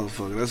is a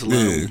motherfucker. That's a lot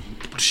of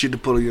shit to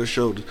put on your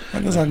shoulders.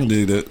 I guess I can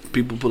do that.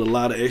 People put a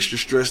lot of extra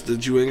stress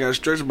that you ain't got to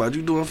stress about.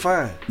 You doing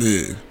fine.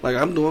 Yeah. Like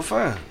I'm doing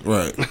fine.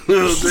 Right. You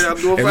know what I'm saying? I'm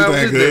doing fine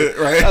with this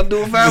daddy. Right? I'm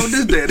doing fine with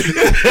this daddy.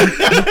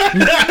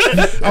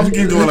 I'm gonna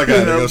keep doing like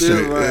I go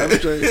straight.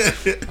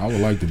 Right. I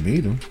would like to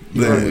meet him.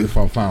 If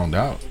I found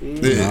out.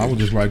 I would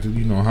just like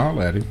to,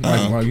 holler at him.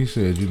 Like you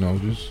said,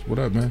 just what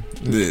up, man?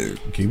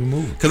 Keep it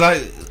moving. Cause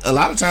a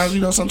lot of times,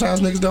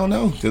 sometimes niggas don't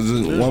know. Cause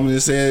the woman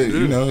that said,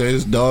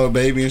 his dog,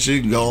 baby, and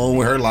she can go on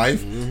with her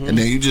life, and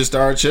then you just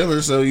start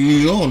chilling, so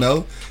you don't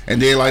know. And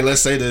then, like,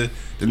 let's say the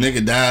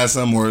nigga dies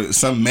somewhere,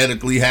 something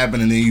medically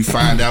happened, and then you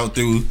find out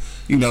through,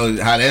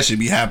 how that should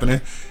be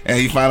happening,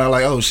 and you find out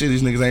like, oh shit,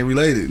 these niggas ain't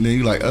related, and then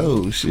you like,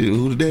 oh shit,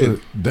 who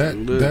the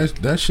dead?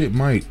 That shit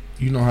might,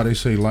 how they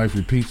say life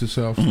repeats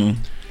itself.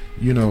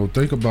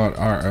 Think about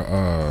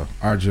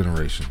our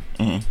generation.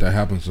 That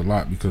happens a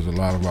lot because a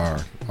lot of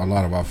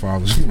our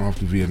fathers went off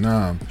to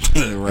Vietnam,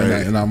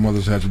 right? And our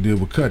mothers had to deal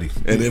with Cuddy.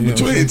 And in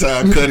between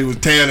time, Cuddy was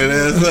tearing that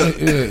ass up.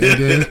 And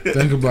then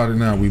think about it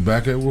now. We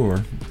back at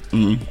war,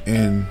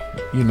 and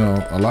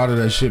a lot of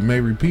that shit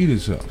may repeat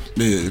itself.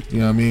 Yeah, you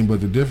know what I mean.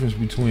 But the difference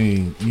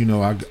between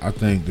I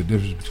think the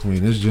difference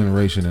between this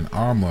generation and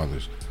our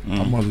mothers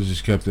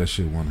just kept that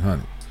shit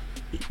 100.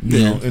 You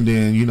know, and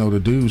then the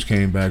dudes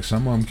came back.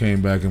 Some of them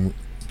came back, and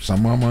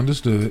some of them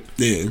understood.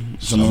 Yeah,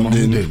 some of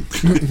them didn't.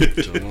 Some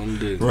of them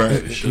didn't.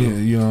 Right. Sure. Yeah,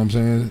 you know what I'm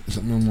saying.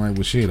 Some of them like,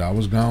 well, shit, I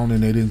was gone,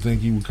 and they didn't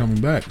think you were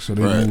coming back, so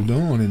they moved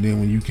on. And then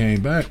when you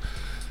came back,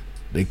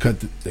 they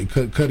cut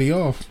Cuddy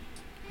off.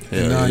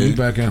 And now you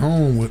back at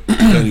home with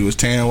Cuddy was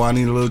tan while I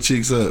need a little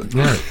cheeks up.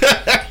 Right.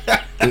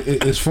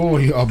 It's 4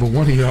 of y'all, but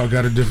one of y'all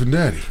got a different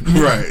daddy.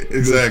 Right,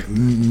 exactly.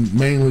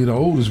 Mainly the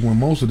oldest one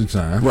most of the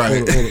time.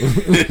 Right.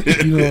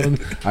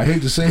 I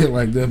hate to say it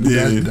like that, but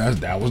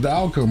that was the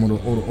outcome of the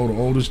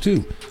oldest too.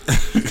 You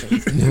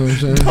know what I'm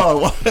saying? Oh,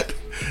 what?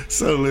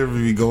 So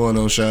literally be going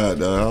on shot,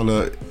 dog. I don't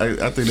know.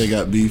 I think they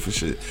got beef for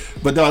shit.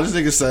 But dog, this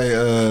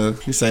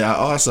nigga say, I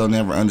also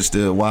never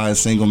understood why a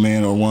single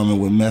man or woman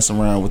would mess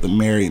around with a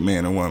married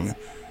man or woman.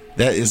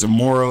 That is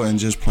immoral and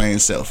just plain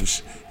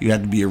selfish. You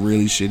have to be a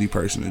really shitty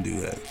person to do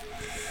that.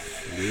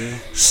 Yeah.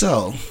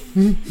 So,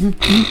 the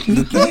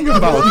thing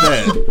about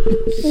that,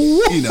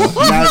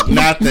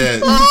 not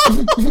that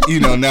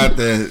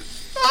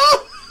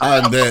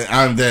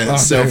I'm that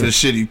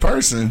selfish, shitty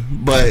person,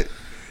 but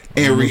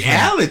in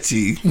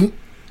reality,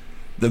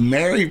 the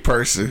married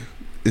person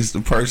is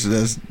the person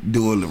that's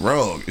doing the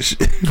wrong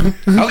shit.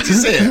 I'm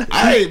just saying,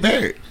 I ain't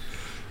married.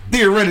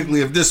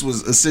 Theoretically, if this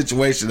was a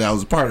situation that I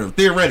was a part of,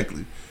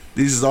 theoretically,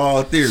 these is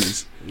all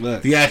theories.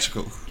 Right.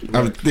 Theatrical.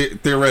 I mean,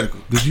 theoretical.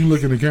 Did you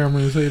look in the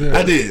camera and say that?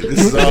 I did. This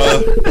is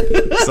all.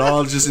 It's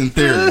all just in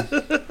theory.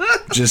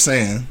 Just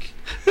saying.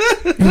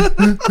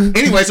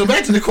 Anyway, so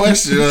back to the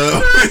question.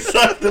 We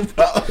talked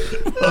about.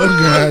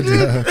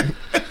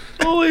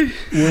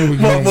 Where we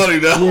going? Money,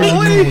 though. Where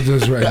we going with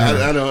this right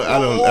now?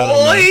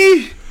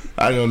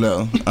 I don't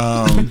know.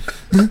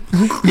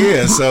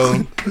 Yeah,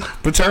 so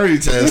paternity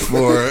test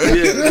for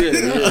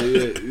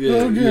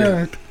Oh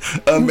God.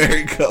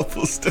 unmarried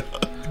couples.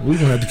 We're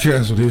gonna have to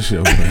cancel this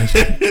show, man.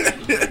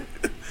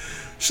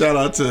 Shout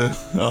out to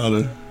all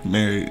the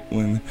married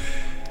women.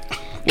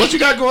 What you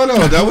got going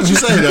on, dog? What you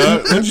say,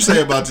 dog? What you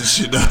say about this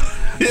shit, dog?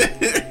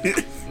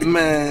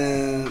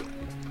 Man.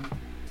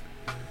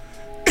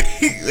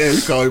 Yeah,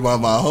 he called me by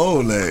my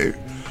whole name.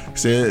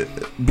 Said,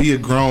 be a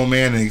grown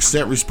man and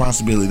accept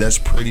responsibility. That's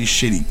pretty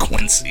shitty,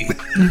 Quincy.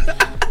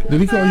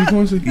 Did he call you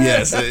Quincy?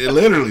 Yes,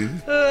 literally.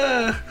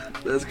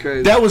 That's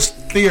crazy. That was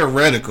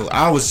theoretical.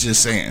 I was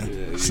just saying.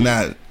 It's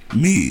not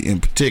me in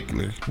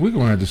particular. We're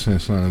gonna have to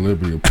send Son of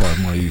Liberty a part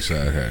of my East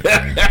Side hat,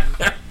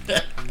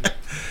 man.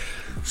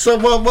 So,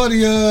 what, buddy?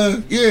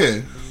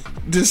 Yeah,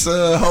 this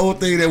whole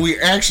thing that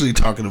we're actually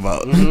talking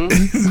about.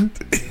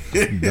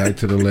 Back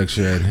to the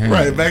lecture at hand.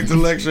 Right, back to the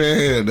lecture at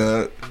hand,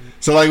 dog.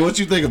 So, like, what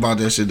you think about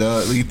that shit,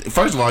 dog?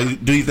 First of all,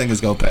 do you think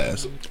it's gonna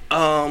pass?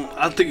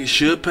 I think it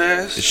should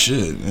pass. It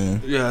should, yeah.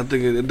 Yeah, I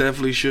think it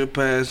definitely should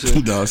pass.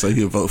 And, Dog, so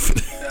he'll vote for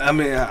that. I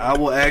mean, I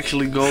will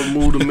actually go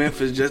move to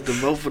Memphis just to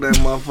vote for that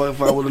motherfucker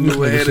if I would have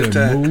knew ahead of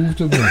time. Move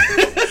to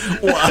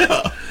Memphis.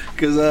 Wow.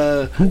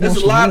 Because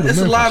it's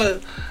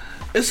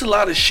a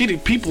lot of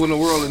shitty people in the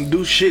world and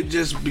do shit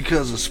just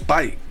because of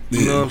spite.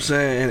 You know what I'm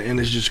saying? And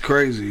it's just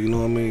crazy. You know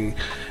what I mean?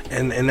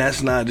 And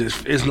that's not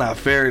just, it's not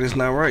fair and it's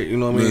not right. You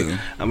know what I mean?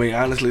 Yeah. I mean,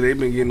 honestly, they've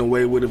been getting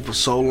away with it for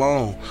so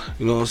long.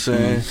 You know what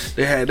I'm saying?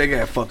 They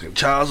got fucking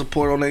child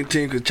support on their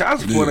team, because child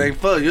support ain't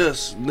for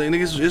us.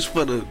 It's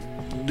for to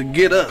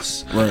get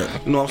us. Right.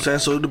 You know what I'm saying?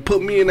 So to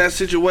put me in that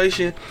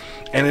situation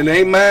and it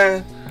ain't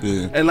mine,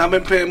 and I've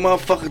been paying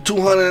motherfucking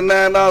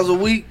 $209 a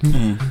week.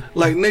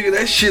 Like, nigga,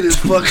 that shit is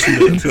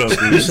fucking.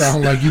 You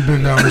sound like you've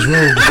been down this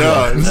road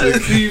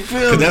before. You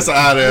feel me? That's an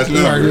odd ass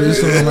number. You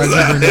sound like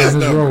you've been down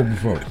this road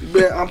before.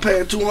 Man, I'm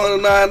paying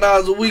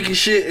 $209 a week and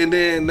shit, and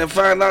then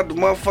find out the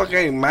motherfucker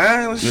ain't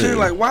mine and shit.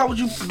 Like, why would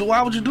you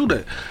do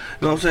that?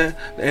 You know what I'm saying?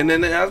 And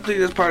then I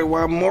think that's probably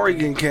why Maury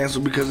getting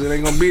canceled, because it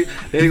ain't gonna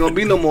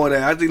be no more of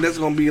that. I think that's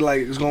gonna be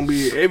like, it's gonna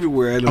be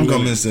everywhere. I'm gonna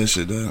miss that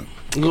shit, dog.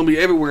 It's gonna be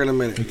everywhere in a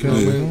minute.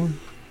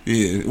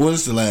 Yeah, well,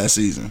 it's the last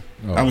season.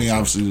 I mean,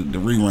 obviously, the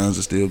reruns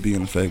will still be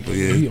in effect, but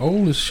yeah. He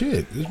old as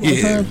shit. This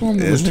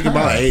nigga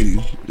about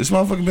 80. This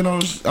motherfucker been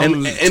on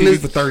TV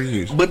for 30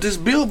 years. But this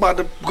bill about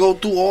to go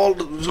through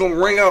it's gonna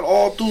ring out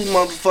all through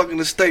motherfucking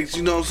the states,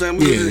 you know what I'm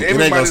saying? Yeah,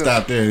 they ain't gonna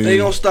stop there. They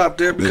gonna stop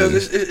there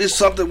because it's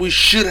something we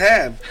should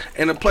have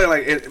in a play,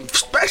 like,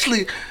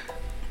 especially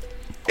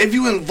if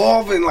you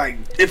involve in, like,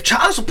 if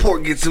child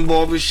support gets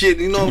involved in shit,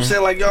 you know what I'm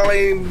saying? Like, y'all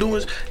ain't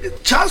doing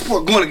child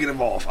support going to get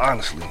involved,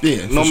 honestly.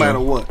 Yeah, no matter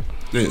what.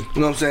 Yeah. You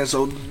know what I'm saying?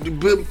 So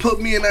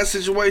put me in that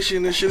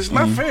situation and shit. It's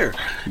not fair.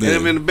 Yeah.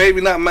 And if the baby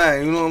not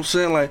mine, you know what I'm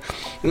saying? Like,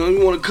 you know,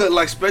 you want to cut,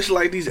 like, especially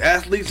like these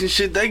athletes and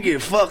shit, they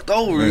get fucked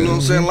over. You know what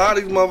I'm saying? A lot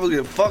of these motherfuckers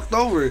get fucked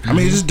over. I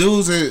mean, just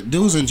dudes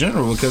in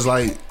general, because,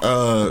 like,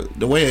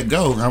 the way it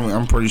goes,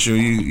 I'm pretty sure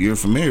you're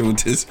familiar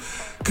with this,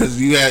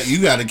 because you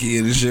got a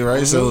kid and shit,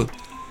 right? So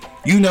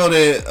you know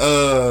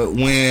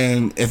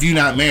that if you're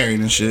not married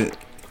and shit,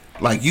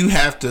 like, you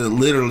have to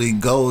literally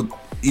go.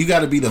 You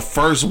got to be the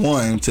first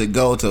one to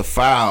go to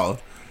file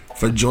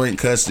for joint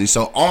custody.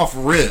 So off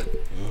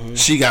rip,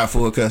 she got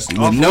full custody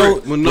with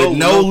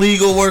no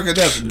legal work or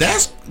nothing.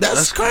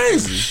 That's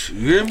crazy.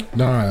 You hear me?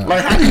 Nah.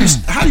 Like, how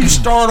do you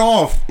start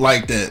off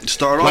like that?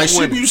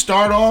 Should you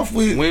start off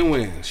with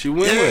win? She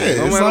win.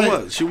 No matter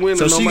what, she win.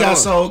 So she got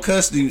sole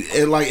custody,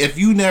 and, like, if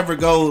you never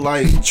go,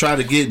 like, try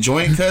to get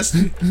joint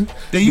custody,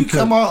 then you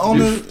come out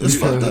on it's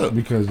fucked up.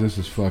 Because this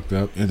is fucked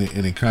up, and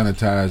it kind of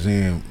ties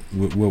in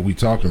with what we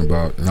talking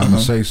about. And I'm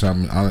gonna say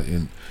something.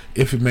 And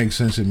if it makes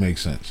sense, it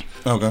makes sense.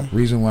 Okay.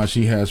 Reason why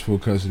she has full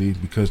custody,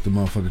 because the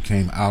motherfucker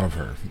came out of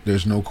her.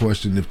 There's no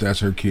question if that's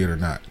her kid or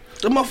not.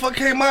 The motherfucker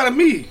came out of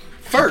me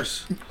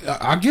first.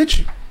 I get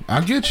you.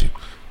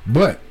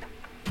 But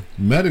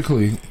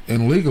medically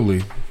and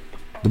legally,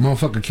 the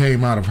motherfucker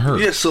came out of her.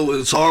 Yeah, so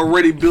it's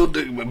already built.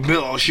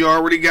 She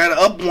already got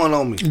up one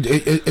on me.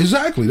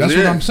 Exactly. That's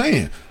what I'm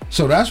saying.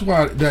 So that's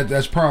why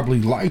that's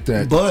probably like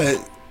that.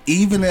 But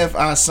even if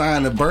I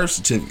sign a birth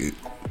certificate,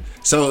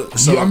 so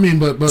I mean,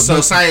 but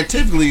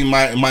scientifically, it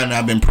might not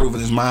have been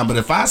proven as mine. But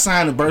if I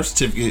sign a birth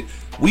certificate,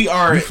 we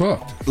are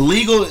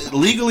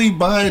legally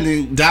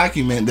binding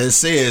document that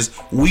says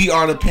we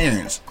are the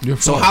parents.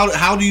 So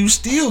how do you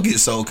still get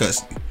sole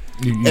custody?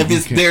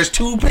 There's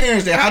two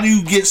parents there, how do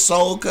you get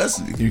sole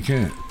custody? You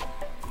can't.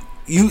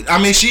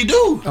 She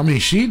do.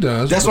 She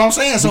does. That's what I'm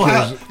saying. So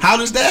how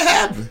does that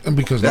happen?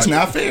 Because that's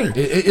not fair.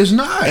 It's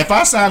not. If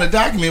I sign a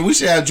document, we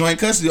should have joint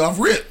custody off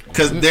rip,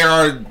 because there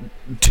are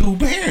two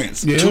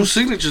parents, two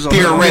signatures on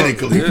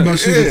theoretically. But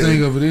see, the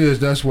thing of it is,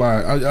 that's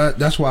why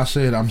I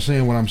said I'm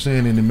saying what I'm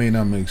saying, and it may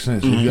not make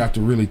sense. You have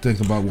to really think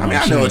about what I'm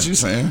saying. I know what you're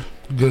saying.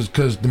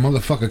 Because the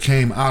motherfucker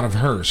came out of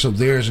her, so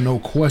there's no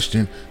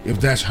question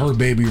if that's her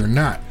baby or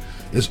not.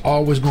 It's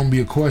always going to be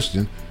a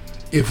question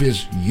if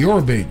it's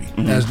your baby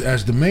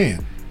as the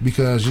man.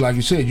 Because, like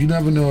you said, you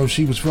never know if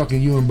she was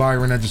fucking you and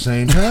Byron at the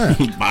same time.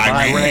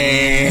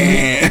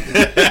 Byron.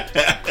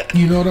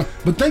 You know,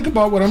 but think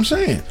about what I'm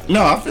saying.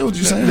 No, I feel what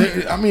you're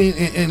saying. I mean,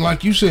 and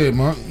like you said,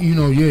 Mark, you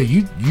know, yeah,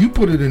 you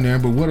put it in there,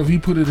 but what if he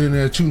put it in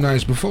there 2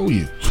 nights before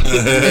you,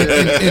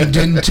 and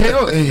didn't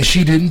tell, and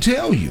she didn't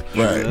tell you,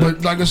 right?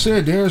 But like I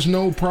said, there's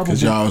no probable.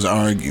 Because y'all was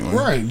arguing,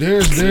 right?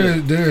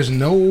 There's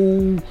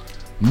no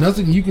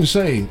nothing you can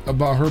say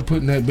about her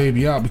putting that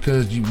baby out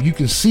because you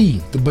can see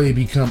the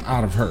baby come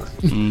out of her.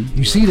 Mm-hmm.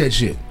 You see that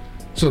shit.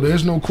 So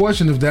there's no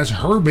question if that's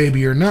her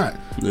baby or not.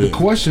 Yeah. The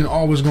question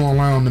always gonna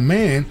lie on the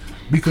man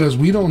because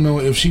we don't know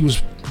if she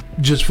was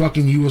just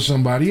fucking you or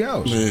somebody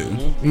else. Yeah.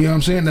 You know what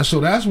I'm saying? So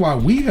that's why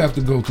we have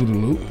to go through the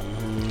loop.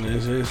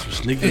 It's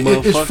sneaky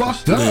motherfuckers. It's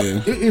fucked up.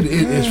 Yeah.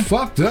 It's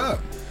fucked up.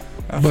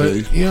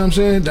 But you know what I'm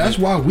saying? That's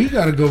why we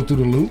got to go through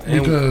the loop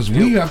because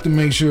we have to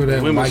make sure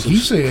that, like he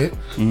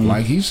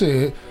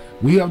said,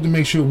 we have to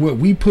make sure what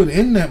we put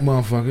in that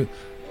motherfucker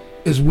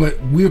is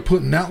what we're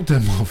putting out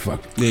that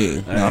motherfucker.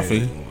 Yeah, I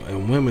feel.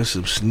 And women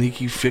some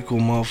sneaky, fickle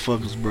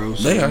motherfuckers, bro.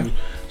 So they are.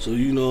 So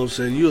you know what I'm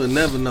saying? You'll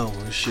never know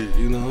and shit.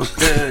 You know what I'm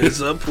saying? At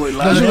some point, a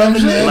lot of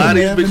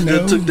these bitches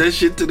that took that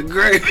shit to the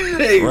grave.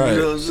 Right. You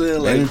know what I'm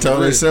saying? Like, they didn't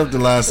told themselves to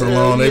lie so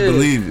long, they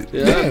believe it.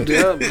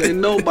 Yeah. They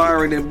know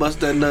Byron didn't bust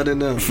that nut in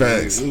them.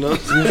 Facts. You know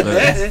what I'm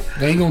saying?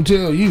 They ain't gonna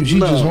tell you. She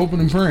just hoping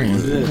and praying.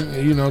 Yeah.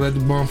 You know that the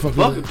motherfucker.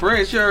 Fucking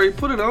praying. She already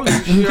put it on you.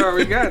 She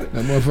already got it.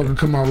 That motherfucker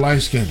come out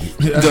light skinned.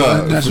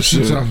 That's what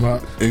she's talking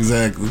about.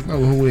 Exactly.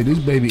 Oh wait, this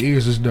baby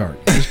ears is dark.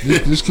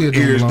 This kid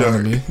don't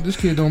belong to me. This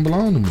kid don't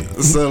belong to me.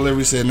 So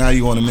Larry said, now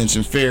you want to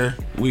mention fair?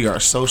 We are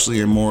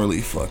socially and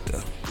morally fucked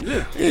up.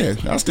 Yeah.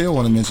 I still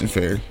want to mention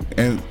fair.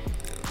 And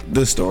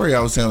the story I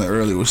was telling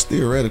earlier was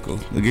theoretical.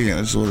 Again,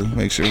 I just want to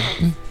make sure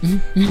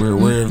we're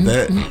aware of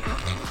that.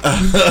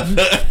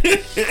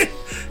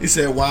 He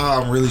said,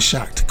 wow, I'm really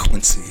shocked,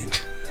 Quincy.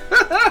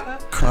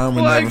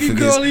 Karma never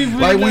forgets.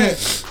 Like when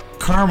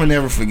karma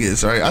never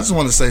forgets, right? I just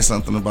want to say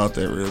something about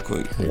that real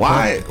quick.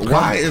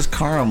 Why is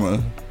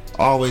karma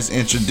always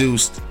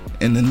introduced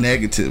in the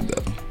negative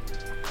though?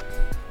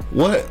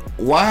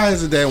 Why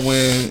is it that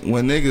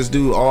when niggas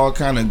do all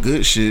kind of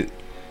good shit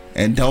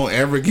and don't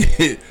ever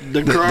get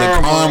the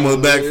karma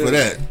back for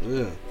that?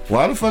 Yeah.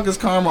 Why the fuck is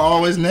karma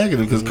always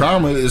negative? Because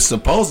karma is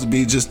supposed to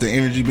be just the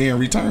energy being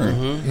returned.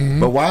 Mm-hmm.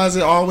 But why is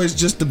it always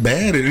just the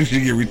bad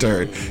energy get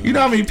returned? You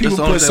know how many people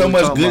put so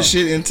much good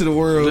shit into the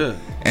world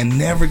and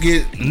never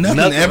get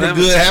nothing ever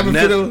good happen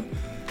for them?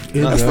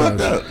 That's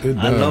fucked up. It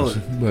does. I know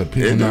it. But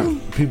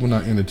people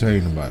not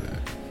entertained by that.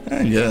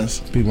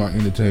 Yes. People are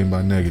entertained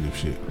by negative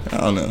shit. I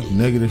don't know.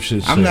 Negative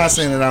shit sells. I'm not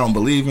saying that I don't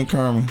believe in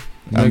karma.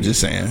 I'm just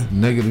saying.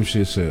 Negative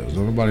shit sells.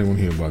 Don't nobody want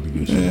to hear about the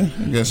good shit. Yeah,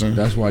 I guess so.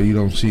 That's why you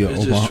don't see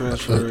it's just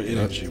transfer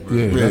energy,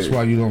 bro. That's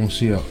why you don't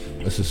see a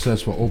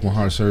successful open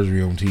heart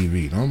surgery on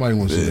TV. Nobody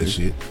want to see that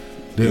shit.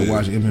 They'll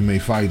watch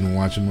MMA fighting and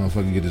watch a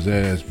motherfucker get his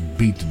ass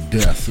beat to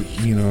death.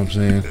 You know what I'm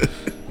saying?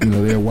 You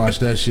know, they'll watch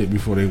that shit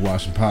before they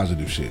watch some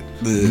positive shit.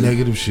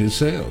 Negative shit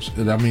sells.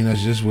 I mean,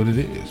 that's just what it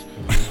is.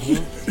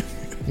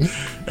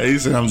 Hey, you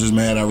said I'm just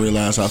mad I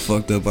realized how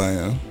fucked up I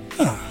am.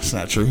 It's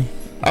not true.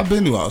 I've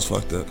been knew I was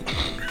fucked up.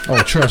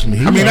 Oh, trust me.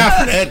 I mean, not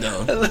for that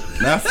though.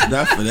 Not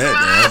for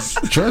that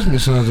though. Trust me,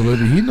 Sons of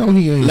Liberty. He know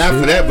he ain't. Not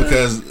for that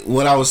because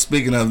what I was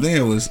speaking of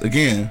then was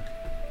again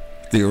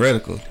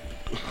theoretical.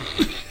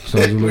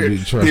 Sons of Liberty,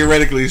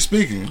 theoretically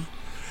speaking.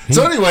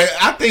 So anyway,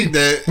 I think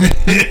that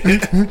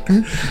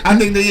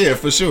yeah,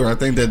 for sure. I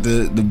think that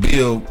the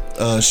bill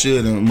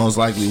should and most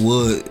likely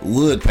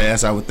would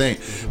pass. I would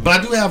think,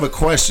 but I do have a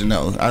question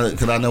though,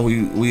 because I know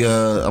we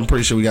I'm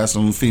pretty sure we got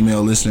some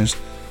female listeners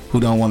who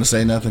don't want to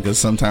say nothing because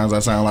sometimes I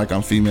sound like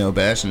I'm female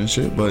bashing and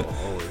shit. But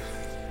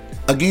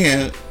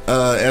again,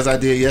 as I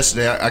did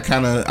yesterday,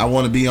 I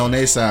want to be on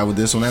their side with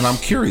this one, and I'm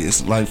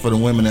curious. Like for the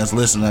women that's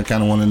listening, I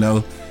kind of want to know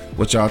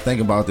what y'all think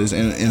about this.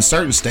 In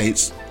certain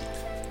states,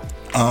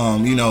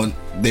 you know,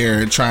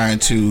 they're trying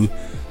to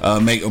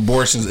make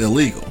abortions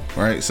illegal,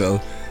 right? So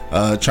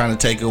trying to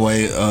take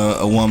away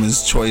a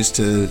woman's choice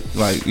to,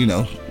 like, you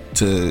know,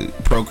 to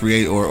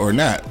procreate or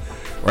not,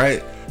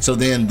 right? So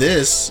then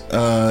this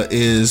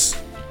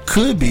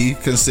could be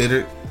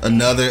considered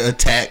another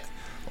attack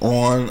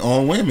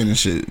on women and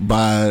shit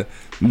by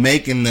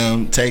making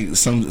them take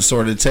some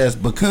sort of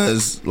test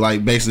because,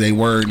 like, basically they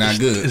word not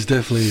good. It's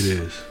definitely it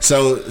is.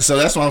 So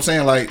that's what I'm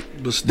saying. Like,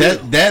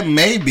 that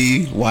may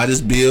be why this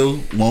bill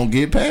won't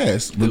get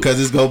passed, because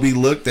it's gonna be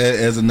looked at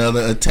as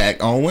another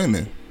attack on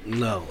women.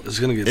 No, it's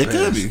gonna get passed. It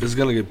could be. It's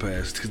gonna get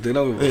passed because they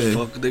don't give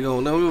a fuck. They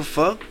don't give a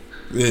fuck.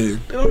 Yeah.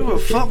 They don't give a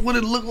fuck what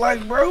it look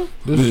like, bro.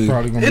 This is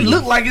probably gonna it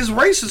look like it's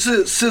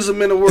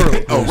racism in the world.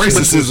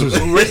 Racism.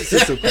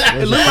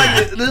 It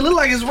look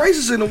like it's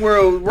racist in the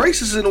world.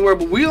 Racist in the world,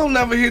 but we don't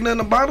never hear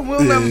nothing about it. We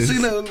don't never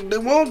see nothing. They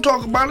won't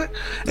talk about it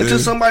until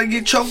somebody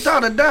get choked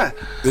out or die.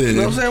 You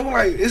know what I'm saying? We're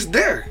like, it's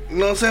there. You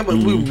know what I'm saying?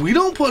 But we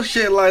don't put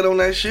shed light on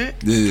that shit.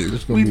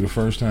 It's gonna be the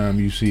first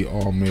time you see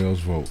all males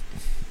vote.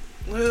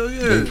 Hell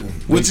yeah.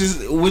 Which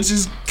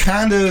is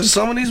kind of,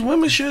 some of these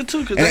women should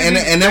too, because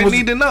they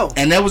need to know.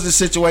 And that was the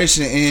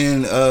situation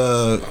in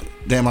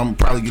damn, I'm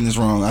probably getting this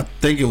wrong. I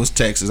think it was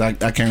Texas. I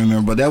can't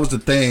remember, but that was the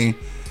thing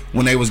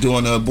when they was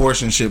doing the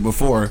abortion shit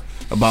before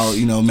about,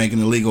 you know, making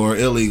it legal or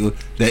illegal,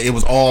 that it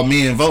was all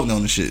men voting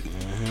on the shit.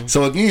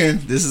 So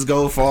again, this is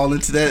gonna fall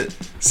into that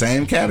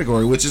same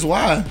category, which is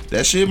why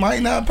that shit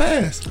might not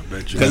pass.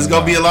 Because it's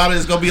gonna be a lot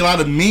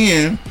of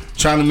men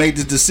trying to make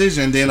this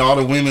decision, and then all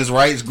the women's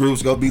rights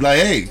groups gonna be like,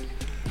 hey,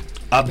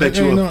 I bet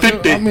you a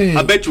 50.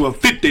 I bet you a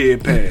 50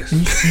 it passed.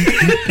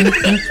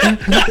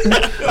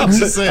 I'm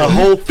just saying a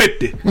whole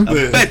 50.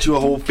 I bet you a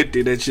whole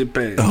 50 that shit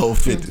passed. A whole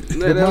 50.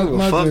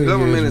 Fuck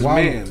government is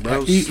man,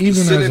 bro. Even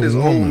Senate as is a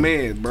old woman,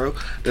 man, bro.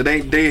 That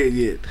ain't dead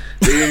yet.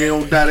 They ain't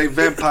gonna die. They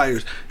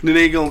vampires. Then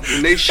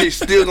they shit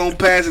still gonna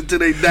pass until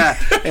they die.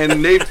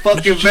 And they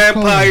fucking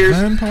vampires.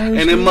 And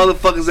them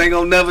motherfuckers ain't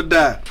gonna never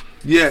die.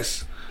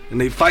 Yes. And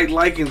they fight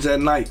lichens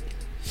at night.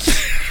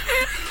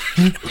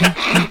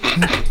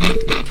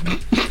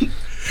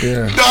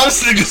 Yeah. No,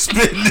 this nigga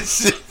spitting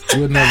this shit.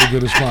 We'll never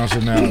get a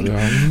sponsor now, though.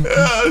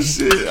 Oh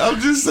shit! I'm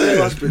just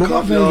saying. But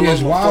my thing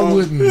is, why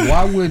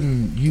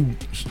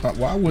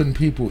wouldn't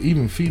people,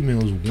 even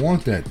females,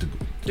 want that to?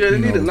 Yeah, they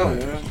need to know,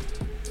 man.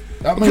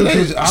 I mean,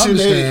 because I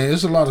understand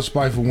there's a lot of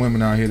spiteful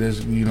women out here.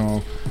 That's, you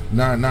know,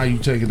 now you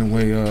taking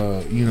away,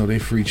 you know, they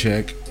free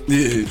check,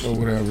 or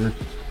whatever.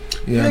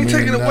 Yeah, you ain't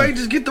taking it away.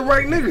 Just get the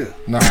right nigga.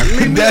 Nah,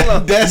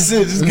 that's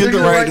it. Just get the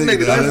right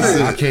nigga. That's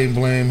it. I can't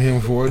blame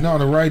him for it. No,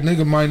 the right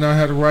nigga might not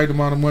have the right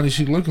amount of money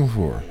she's looking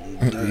for.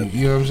 You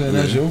know what I'm saying?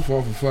 That's your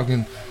fault for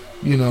fucking,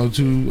 you know,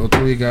 2 or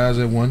 3 guys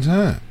at one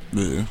time.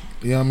 Yeah.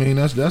 You know what I mean?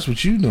 That's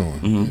what you doing.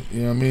 Mm-hmm.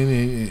 You know what I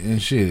mean?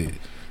 And shit,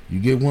 you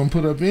get one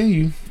put up in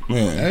you.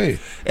 Man. Hey.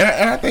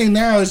 And I think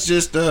now it's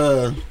just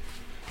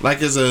like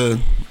it's a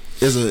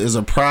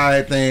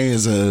pride thing,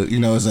 it's a, you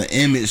know, it's an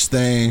image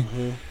thing.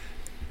 Mm-hmm.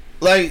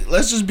 Like,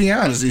 let's just be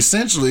honest.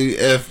 Essentially,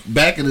 if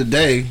back in the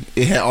day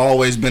it had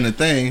always been a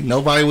thing,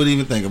 nobody would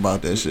even think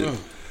about that shit.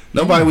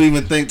 Nobody would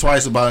even think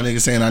twice about a nigga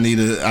saying I need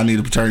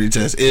a paternity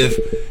test if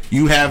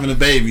you having a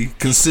baby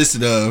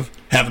consisted of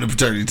having a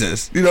paternity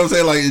test. You know what I'm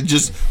saying? Like, it's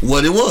just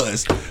what it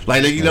was.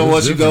 Like, you know,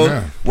 once you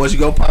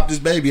go pop this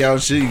baby out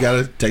and shit, you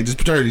gotta take this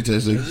paternity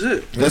test.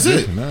 That's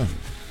it.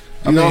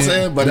 You know what I'm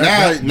saying? But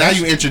now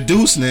you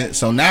introducing it,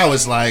 so now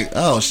it's like,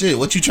 oh shit,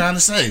 what you trying to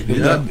say?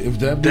 If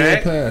that bill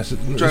pass,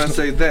 I'm trying to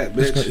say that,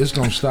 bitch. It's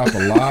gonna stop a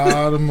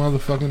lot of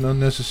motherfucking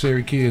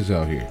unnecessary kids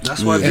out here.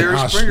 That's why Jerry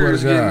Springer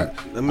is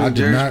getting. I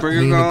did not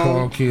mean to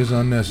call kids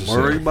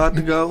unnecessary. Worry about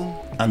to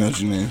go. I know what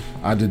you mean.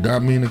 I did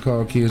not mean to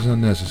call kids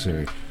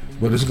unnecessary,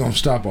 but it's gonna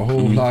stop a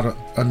whole lot of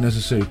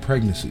unnecessary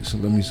pregnancies. So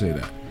let me say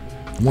that.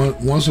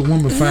 Once a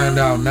woman find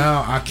out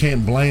now, I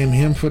can't blame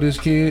him for this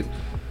kid.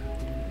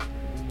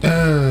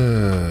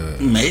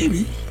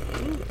 Maybe.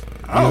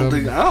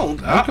 Honestly, I'm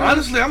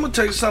gonna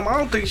tell you something. I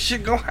don't think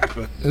shit gonna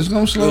happen. It's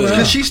gonna slow down.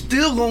 Because she's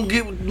still gonna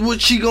get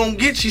what she gonna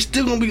get. She's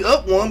still gonna be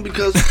up one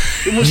because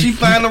when she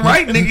find the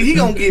right nigga, he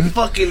gonna get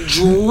fucking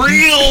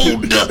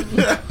drilled.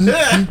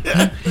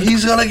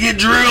 He's gonna get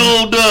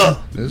drilled.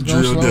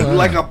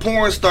 Like a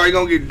porn star, he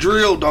gonna get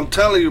drilled. I'm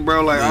telling you,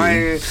 bro.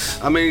 Like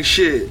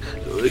shit.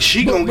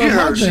 She gonna get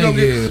her. She gonna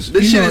get.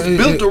 This shit is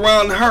built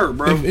around her,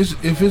 bro.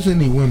 If it's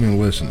any women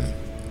listening,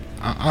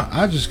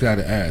 I just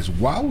gotta ask,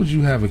 why would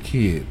you have a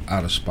kid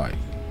out of spite?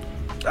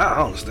 I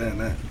don't understand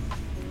that.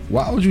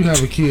 Why would you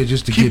have a kid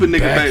just to get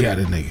back at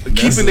a nigga?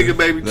 Keep a nigga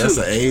baby too. That's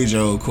an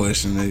age-old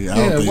question,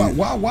 nigga.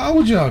 Why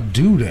would y'all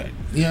do that?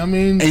 You know what I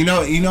mean?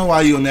 And you know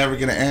why you'll never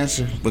get an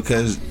answer?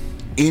 Because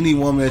any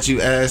woman that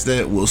you ask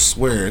that will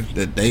swear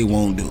that they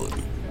won't do it.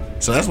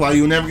 So that's why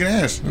you'll never get an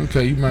answer.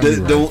 Okay, you might be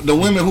right. The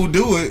women who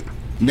do it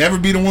never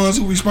be the ones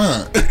who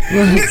respond.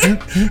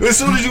 As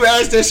soon as you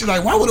ask that shit,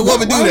 like, why would a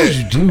woman do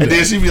that? And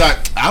then she be like,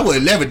 I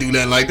would never do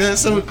nothing like that.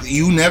 So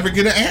you never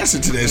get an answer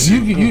to that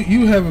shit.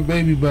 You have a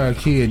baby by a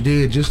kid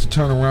dead just to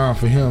turn around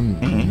for him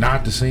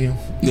not to see him?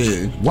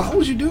 Yeah. Why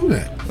would you do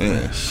that?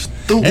 Yeah.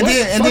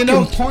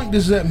 What point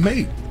does that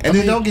make? And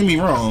then don't get me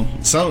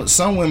wrong.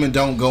 Some women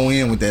don't go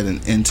in with that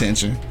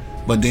intention.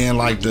 But then,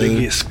 like,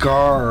 they get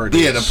scarred.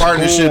 Yeah, the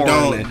partnership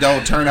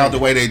don't turn out the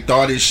way they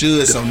thought it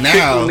should. So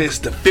now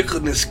the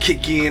fickleness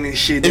kick in and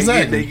shit.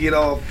 Exactly. They get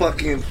all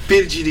fucking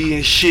fidgety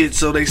and shit.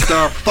 So they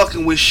start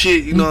fucking with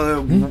shit. You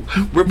know,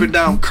 ripping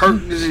down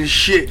curtains and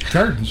shit.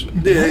 Curtains.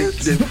 Yeah,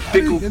 the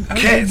fickle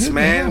cats,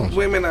 man.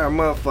 Women are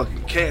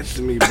motherfucking cats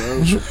to me,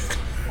 bro.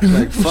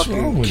 Like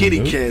fucking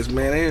kitty cats,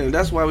 man.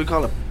 That's why we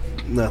call it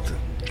nothing.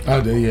 Oh,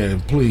 yeah,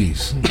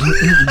 please. This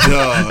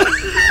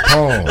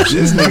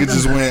nigga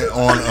just went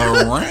on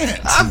a rant.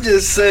 I'm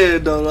just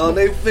saying, though,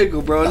 they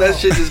fickle, bro. That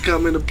shit just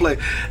come into play.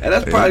 And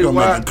that's probably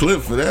why make a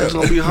clip for that. It's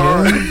gonna be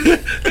hard.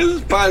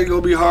 It's probably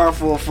gonna be hard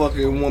for a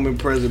fucking woman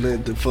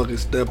president to fucking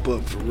step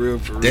up for real.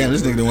 Damn,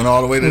 this nigga went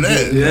all the way to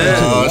that.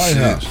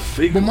 Yeah.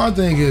 Shit. But my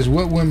thing is,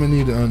 what women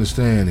need to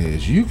understand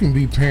is you can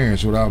be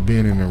parents without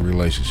being in a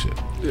relationship.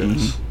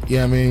 Yes.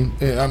 Yeah, I mean,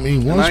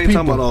 once I ain't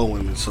talking about all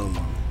women, so.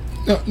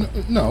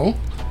 No.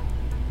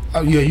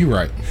 Oh yeah, you're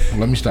right.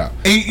 Let me stop.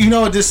 And you know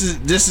what? This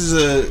is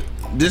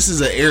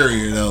an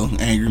area though,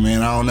 Angry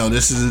Man. I don't know.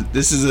 This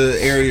is an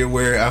area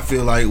where I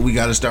feel like we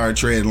got to start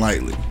treading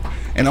lightly.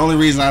 And the only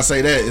reason I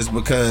say that is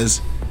because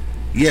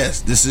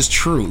yes, this is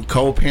true.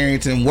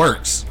 Co-parenting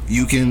works.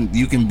 You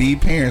can be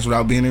parents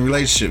without being in a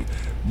relationship.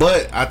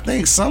 But I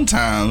think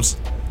sometimes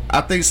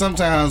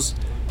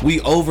we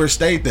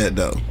overstate that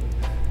though.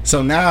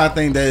 So now I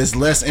think that it's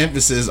less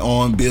emphasis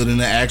on building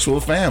an actual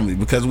family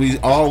because we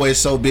always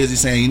so busy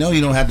saying,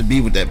 you don't have to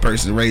be with that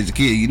person to raise a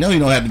kid. You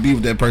don't have to be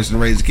with that person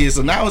to raise a kid.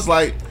 So now it's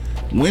like,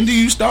 when do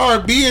you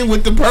start being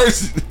with the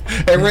person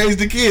and raise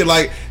the kid?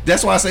 Like,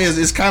 that's why I say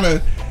it's kind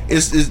of,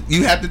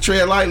 you have to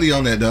tread lightly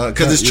on that, dog,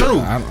 because it's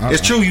true.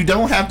 It's true. You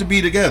don't have to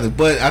be together,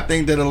 but I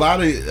think that a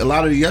lot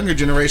of the younger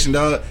generation,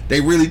 dog,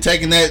 they really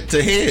taking that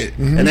to head,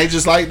 and they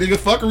just like, nigga,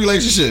 fuck a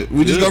relationship.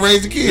 We just go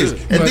raise the kids,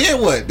 and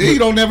then what? Then you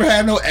don't never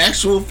have no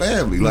actual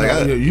family.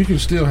 Like, you can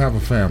still have a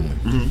family.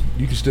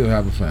 You can still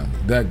have a family.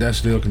 That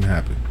still can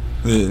happen.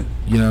 Yeah.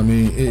 You know what I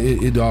mean?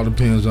 It all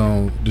depends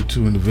on the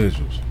two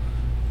individuals.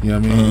 You know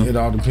what I mean? It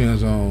all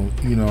depends on,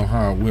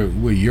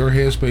 where your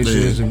headspace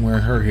is and where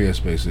her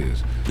headspace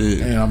is.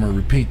 Yeah. And I'm going to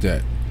repeat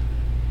that.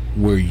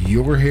 Where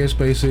your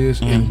headspace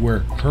is and where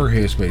her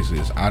headspace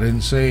is. I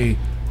didn't say,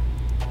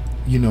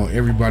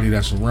 everybody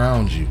that's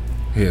around you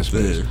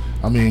headspace. Yeah.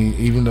 I mean,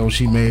 even though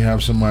she may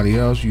have somebody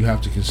else, you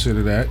have to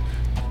consider that.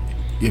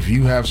 If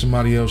you have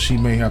somebody else, she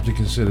may have to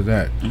consider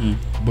that.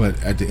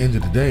 But at the end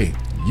of the day,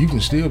 you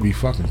can still be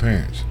fucking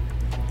parents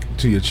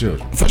to your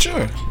children. For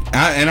sure.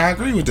 And I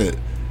agree with that.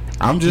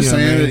 I'm just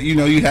saying that,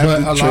 you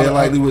have to tread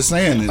lightly with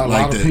saying it like that. A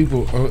lot of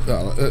people,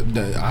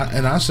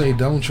 and I say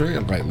don't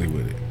tread lightly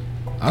with it.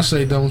 I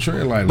say don't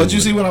tread lightly. But you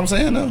see what I'm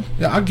saying, though?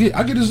 Yeah, I get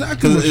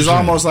exactly. Because it's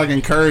almost like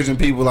encouraging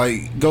people,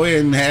 like, go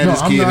ahead and have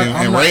this kid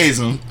and raise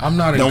him. I'm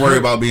not. Don't worry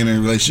about being in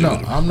a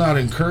relationship. No, I'm not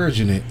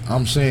encouraging it.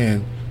 I'm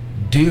saying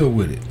deal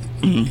with it.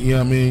 You know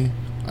what I mean?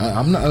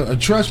 I'm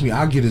not. Trust me,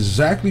 I get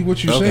exactly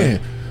what you're saying.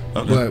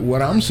 Okay. But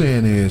what I'm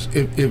saying is,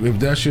 if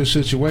that's your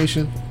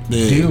situation,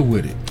 deal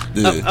with it.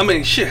 Yeah. I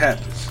mean, shit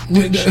happens.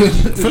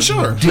 For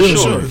sure,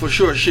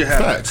 shit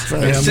happens. Facts.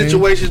 And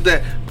situations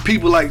that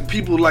people like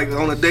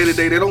on a day to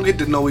day, they don't get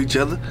to know each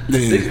other.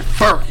 Yeah. They just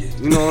furking.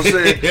 You know what I'm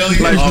saying?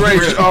 Like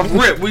straight off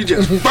rip, we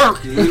just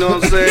furking. You know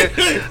what I'm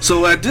saying?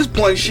 So at this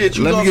point, shit,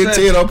 you know what I'm saying? Let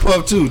me get Ted on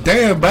puff too.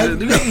 Damn,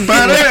 baby,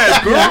 fine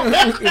ass, girl.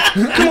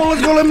 Come on,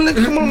 let's go.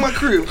 Come on to my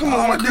crib. Come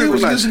on to my crib.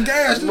 Get some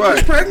gas.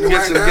 Right.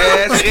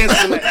 Get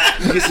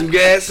some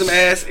gas and some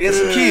ass and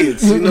some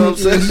kids. You know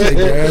what I'm saying?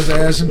 Gas,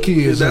 ass, and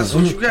kids. That's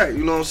what you got.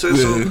 You know what I'm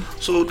saying? Yeah.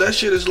 So that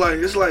shit is like,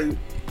 it's like,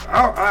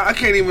 I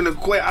can't even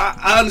equate.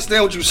 I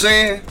understand what you're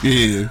saying.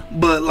 Yeah.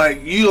 But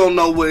like, you don't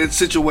know what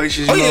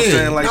situations, you know what I'm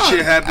saying? Like,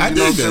 shit happens, you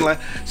know what I'm saying? Like,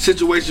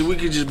 situations we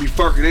could just be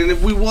fucking. And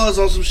if we was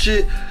on some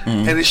shit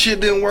and the shit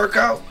didn't work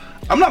out,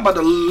 I'm not about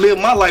to live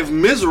my life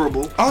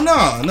miserable. Oh no.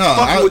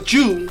 Fucking with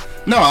you.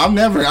 No, I'm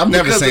never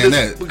saying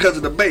that. Because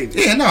of the baby.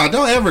 Yeah, no,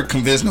 don't ever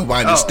convince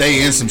nobody to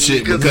stay in some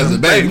shit because of the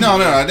baby. No,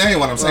 that ain't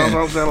what I'm saying.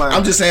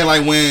 I'm just saying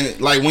like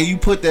when you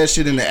put that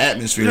shit in the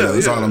atmosphere,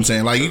 that's all I'm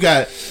saying. Like you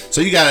got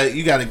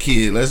a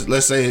kid.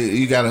 Let's say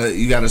you got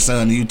a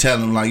son and you tell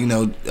him like,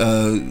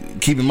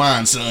 keep in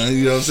mind, son,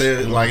 you know what I'm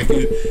saying? Like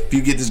if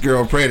you get this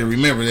girl pregnant,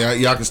 remember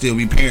y'all can still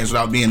be parents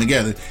without being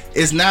together.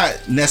 It's not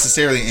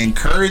necessarily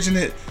encouraging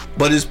it,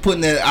 but it's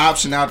putting that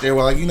option out there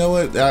where like, you know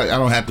what, I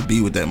don't have to be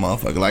with that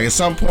motherfucker. Like at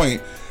some point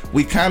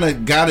we kind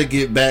of got to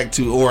get back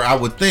to, or I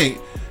would think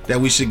that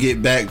we should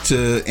get back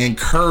to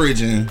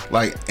encouraging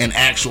like an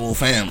actual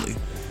family.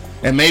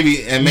 And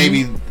maybe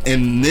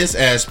in this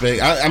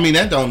aspect, I mean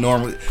that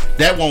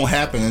won't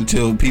happen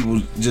until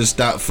people just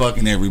stop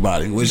fucking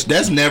everybody, which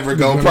that's never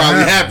gonna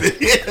probably happen.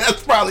 Yeah,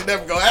 that's probably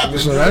never gonna happen.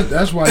 So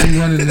that's why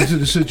you running into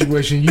the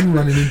situation you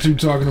running into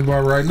talking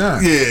about right now.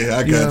 Yeah,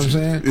 I got you. You know what I'm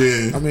saying?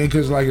 Yeah. I mean,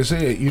 because like I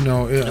said,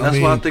 and that's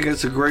why I think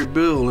it's a great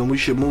bill, and we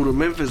should move to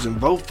Memphis and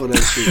vote for that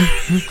shit.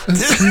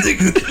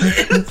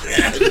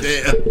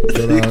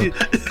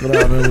 Go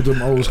out there with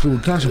them old school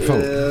country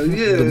folk.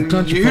 Yeah, them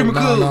country folk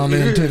down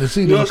there in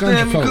Tennessee. Them country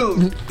folk.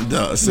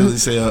 Silly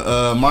say,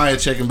 Maya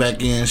checking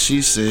back in.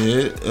 She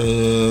said,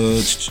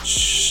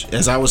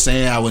 as I was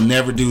saying, I would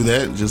never do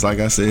that. Just like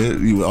I said,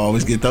 you would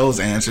always get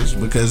those answers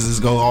because it's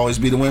gonna always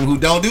be the women who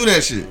don't do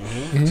that shit.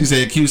 She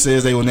said, Q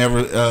says they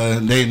never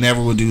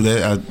would do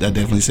that. I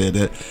definitely said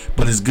that.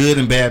 But it's good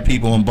and bad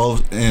people in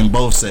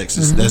both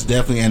sexes. That's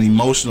definitely an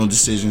emotional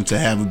decision to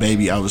have a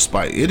baby out of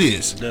spite. It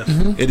is.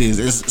 It is.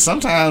 It's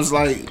sometimes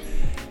like.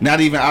 Not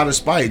even out of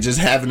spite, just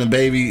having a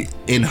baby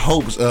in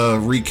hopes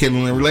of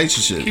rekindling a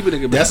relationship.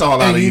 That's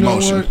all out of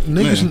emotion.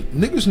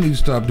 Niggas need to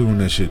stop doing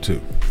that shit too.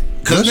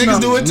 Because niggas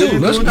do it too.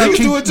 Let's not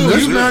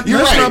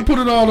put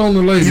it all on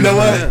the ladies. You know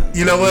what?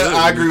 You know what?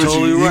 I agree with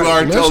you. You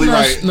are totally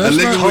right. A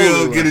nigga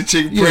will get a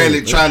chick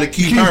pregnant trying to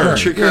keep her.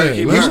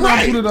 Let's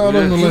not put it all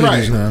on the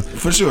ladies now.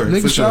 For sure.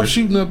 Niggas stop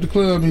shooting up the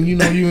club and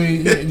you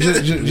ain't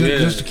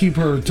just to keep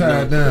her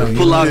tied down.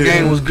 Pull out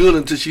game was good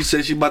until she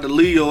said she about to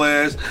leave your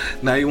ass.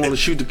 Now you want to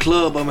shoot the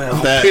club? I'm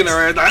gonna pin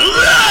her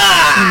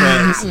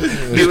ass.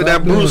 Give it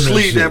that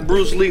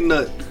Bruce Lee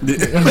nut.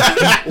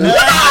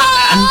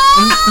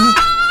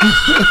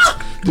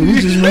 Did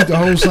we just make the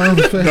whole sound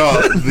effect? No,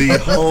 the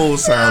whole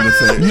sound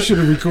effect. You should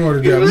have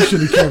recorded that. We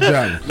should have kept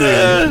that one.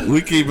 Yeah,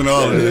 we keeping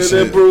all of that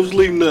shit. That Bruce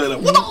Lee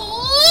nut.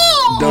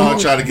 Dog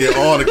try to get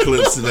all the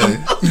clips today.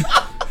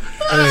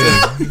 Hey,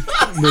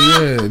 but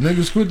yeah,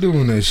 niggas quit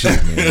doing that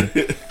shit, man.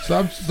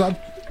 Stop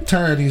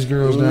tearing these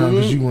girls down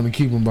because you want to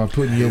keep them by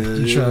putting your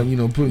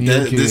putting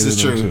your kids. This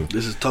is in true. Them too.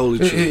 This is totally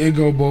true. It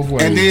go both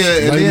ways. And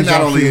then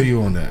not only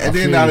you on that. and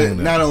then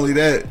not only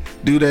that,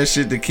 do that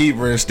shit to keep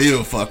her and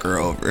still fuck her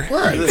over.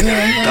 Right.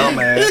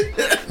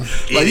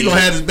 Dumbass. Like you gonna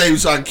have this baby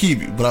so I can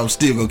keep it, but I'm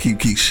still gonna keep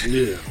Keisha.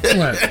 Yeah.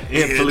 Right.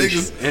 And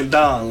Felicia. And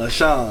Don,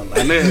 LaShawn,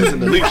 Inez,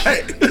 and Alicia.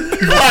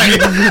 Right.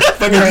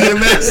 Fucking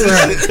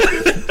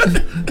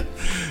DMX.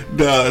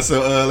 Duh,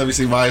 so let me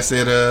see. Maya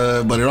said,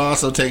 but it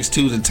also takes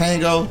two to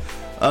tango.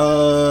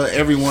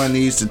 Everyone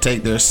needs to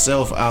take their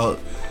self out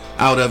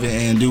of it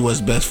and do what's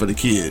best for the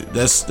kid.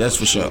 That's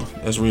for sure.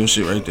 That's real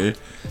shit right there.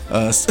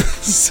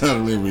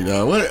 Son of Liberty,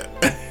 dog. What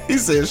he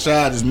said?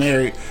 Shad is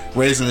married,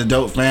 raising an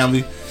adult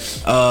family.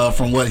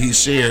 From what he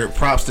shared,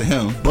 props to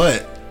him.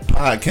 But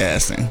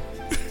podcasting,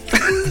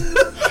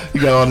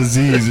 you got all the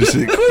Z's and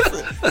shit.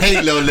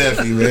 Hate no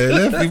Lefty,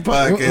 man. Lefty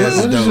podcast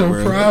What is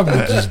your problem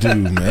with this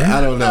dude, man?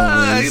 I don't know,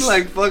 man. He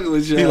like fucking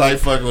with you. He like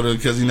fucking with her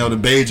because you know the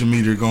Baja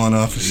meter going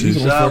off and You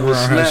shit. gonna fuck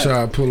around, have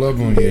Shad pull up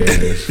on your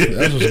ass.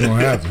 That's what's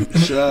gonna happen.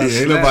 Yeah,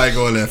 ain't nobody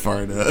going that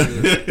far though.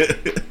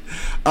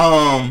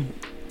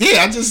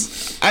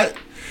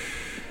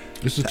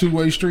 It's a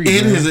two-way street.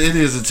 It man.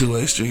 is a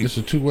two-way street. It's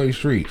a two-way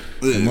street.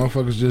 And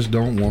motherfuckers just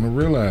don't want to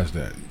realize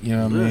that. You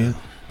know what I mean?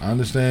 I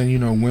understand,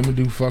 women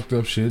do fucked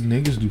up shit,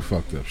 niggas do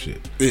fucked up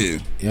shit. Yeah.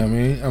 You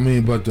know what I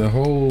mean? But the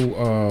whole,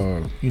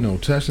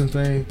 testing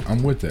thing,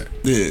 I'm with that.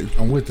 Yeah.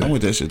 I'm with that. I'm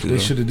with that shit too. They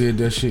should have did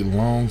that shit a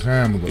long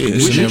time ago. Yeah, We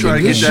should try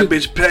to get that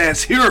bitch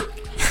passed here.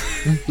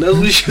 That's what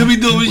we should be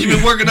doing. We should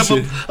be working up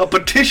a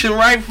petition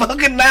right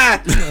fucking now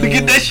to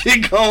get that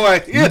shit going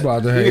right here. You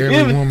about to have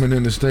every woman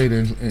in the state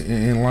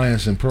in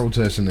Lansing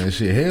protesting that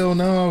shit. Hell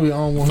no, we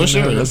don't want For her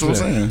sure, to that's what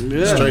I'm protest. saying.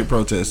 Yeah. Straight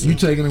protesting. You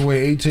taking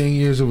away 18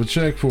 years of a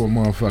check for a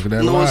motherfucker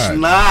that No, lied. it's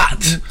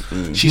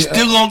not. She's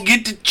still gonna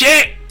get the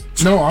check.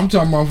 No, I'm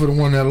talking about for the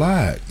one that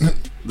lied. Yeah.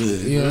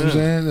 You know what I'm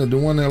saying? The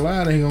one that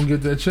lied ain't gonna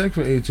get that check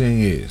for 18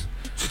 years.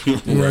 You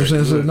know what I'm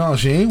saying? So no,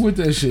 she ain't with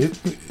that shit.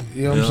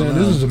 You know what I'm saying?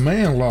 This is a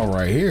man law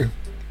right here.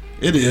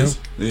 It is.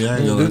 Yeah, I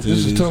ain't gonna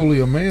This is totally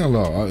a man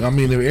law. I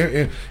mean,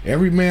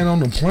 every man on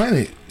the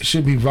planet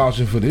should be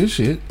vouching for this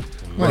shit.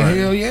 Like, Right.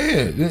 hell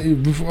yeah.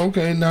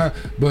 Okay, now,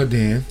 but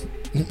then,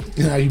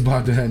 now you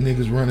about to have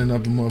niggas running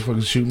up and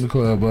motherfuckers shooting the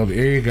club up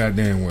every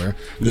goddamn where.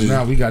 Because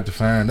now we got to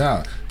find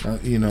out.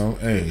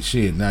 Hey,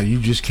 shit, now you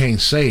just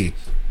can't say,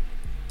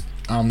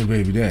 I'm the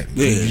baby daddy.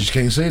 Yeah. You just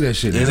can't say that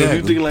shit. And if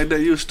you think like that,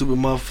 you a stupid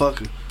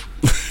motherfucker.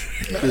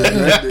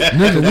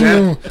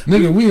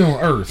 Nigga, we on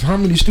Earth. How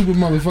many stupid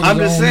motherfuckers? I'm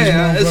just are on this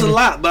saying, it's a motherfucker?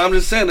 lot, but I'm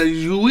just saying that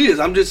you is.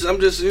 I'm just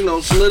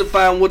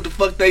solidifying what the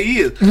fuck they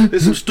is.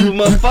 There's some stupid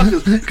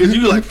motherfuckers because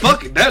you like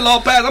fuck it. That law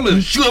passed. I'm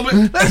gonna shoot up.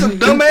 That's some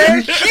dumb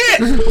ass shit.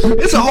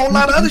 It's a whole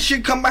lot of other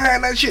shit come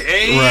behind that shit.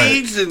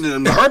 AIDS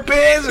and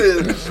herpes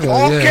and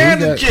all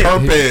kinds of shit.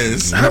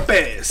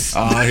 Herpes.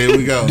 Oh, here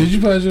we go. Did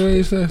you pass your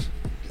AIDS test?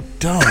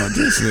 Dog,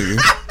 this nigga.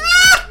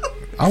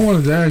 I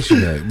wanted to ask you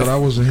that, but I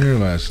wasn't here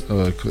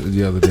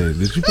the other day.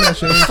 Did you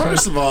pass your AIDS test?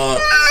 First of all,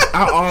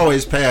 I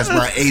always pass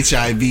my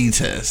HIV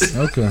test.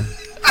 Okay.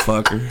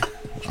 Fucker.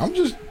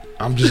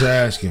 I'm just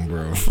asking,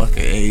 bro.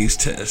 Fucking AIDS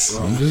test.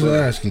 I'm just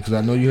asking because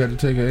I know you had to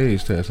take an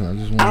AIDS test, and I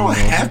just want. I don't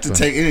have to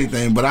take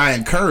anything, but I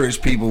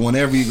encourage people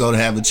whenever you go to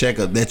have a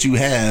checkup that you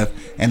have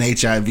an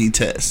HIV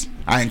test.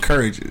 I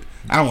encourage it.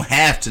 I don't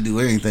have to do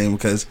anything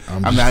because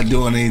I'm not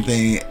doing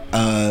anything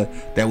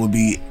that would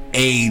be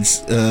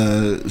AIDS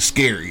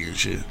scary and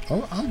shit.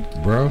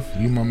 Bro,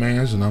 you my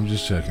mans, and I'm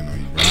just checking on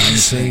you, bro. I ain't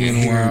seen you in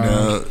a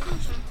while.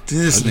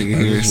 This nigga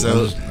here,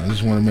 I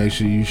just want to make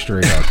sure you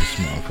straight out this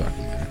motherfucker,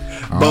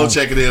 man. Bo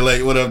checking in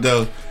late. What up,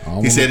 though?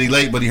 He said he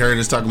late, but he heard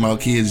us talking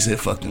about kids. He said,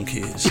 "Fuck them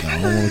kids."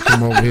 I don't want to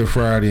come over here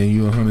Friday and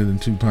you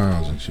 102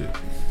 pounds and shit.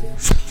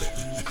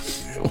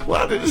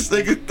 Why did this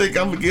nigga think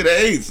I'm gonna get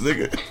AIDS,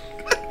 nigga?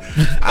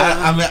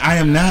 I mean, I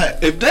am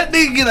not. If that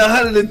nigga get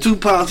 102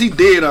 pounds, he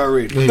dead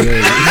already. Yeah.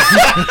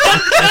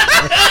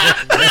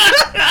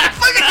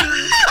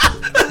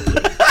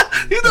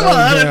 You know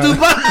 102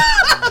 pounds?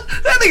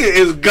 That nigga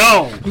is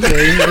gone.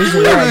 It's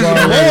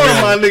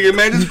Born, my nigga,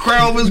 man. Just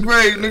cry over his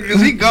grave, nigga,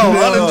 'cause he gone.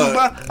 102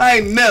 pounds? I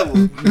ain't never.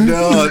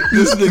 No,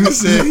 this nigga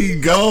said he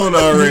gone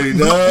already,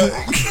 dog.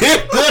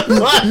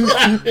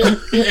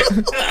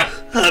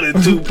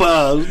 102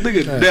 pounds.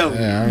 Nigga, devil.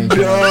 Yeah,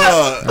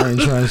 Dog. I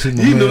ain't trying to see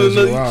my You knew man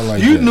the go out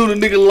like you that. knew the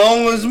nigga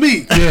long as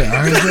me. Yeah,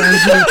 I ain't trying to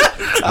see.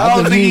 I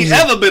don't think he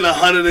ever been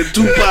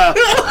 102 pounds.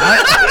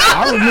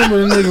 I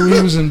remember the nigga when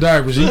he was in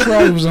diapers. He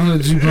probably was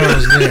 102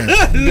 pounds then.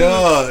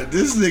 Dog,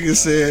 this nigga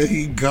said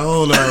he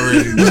gone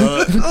already,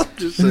 dog. I'm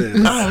just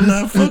saying. I'm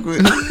not fucking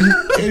with.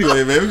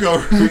 Anyway, man, we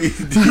gonna read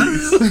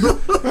these.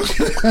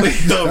 We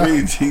gonna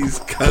read these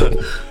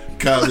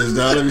comments,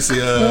 dog. Let me see.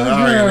 I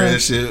already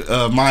read shit.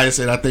 Maya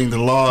said, I think the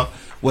law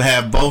would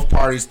have both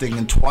parties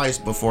thinking twice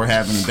before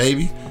having a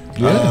baby.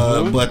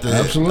 But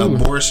the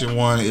abortion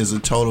one is a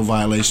total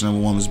violation of a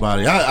woman's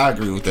body. I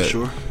agree with that.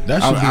 Sure. I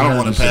don't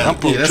want to pass. I'm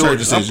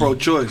pro-choice. I'm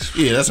pro-choice.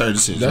 Yeah, that's her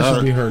decision. That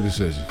should be her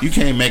decision. You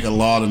can't make a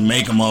law to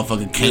make a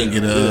motherfucker can't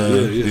get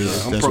a. Yeah.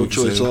 I'm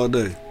pro-choice all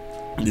day.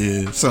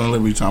 Yeah, Son of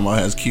Liberty talking about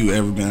has Q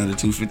ever been under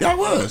 250? I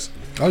was.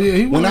 Oh yeah,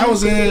 he was. When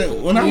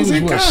I was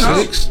in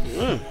college. 6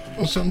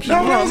 or some shit.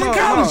 No, when I was in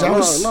college, I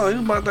was. No, he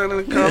was about that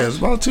in college. Yeah, it's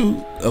about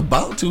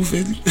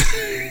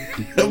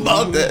 250.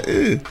 About that.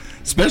 Yeah.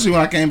 Especially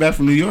when I came back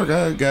from New York,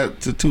 I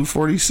got to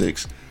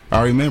 246.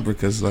 I remember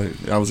because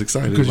I was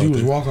excited. Because you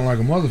was that. Walking like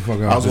a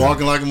motherfucker. I was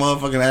walking like a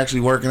motherfucker, and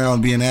actually working out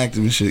and being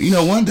active and shit. You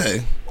know, one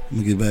day I'm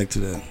gonna get back to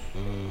that.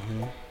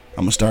 I'm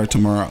gonna start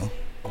tomorrow.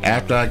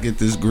 After I get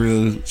this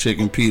grilled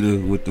chicken pita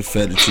with the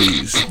feta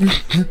cheese.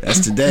 That's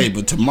today,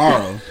 but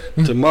tomorrow.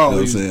 Tomorrow. You know what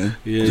I'm saying?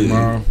 Yeah,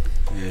 tomorrow.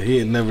 Yeah, he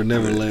in Never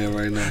Land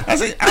right now. I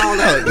say, I don't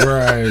know.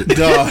 Right.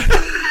 Dog.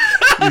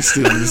 You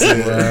stupid as hell.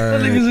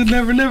 Right. Niggas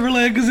in Never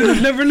Land because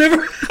it's Never.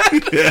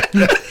 Yeah.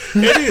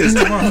 It is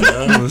tomorrow.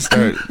 I'm gonna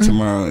start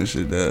tomorrow and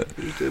shit, dog.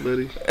 Okay,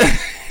 buddy.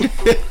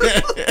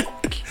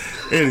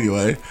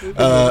 Anyway.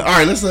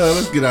 Alright, let's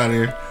get out of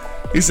here.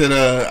 He said,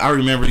 I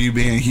remember you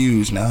being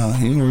huge. Nah,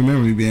 you don't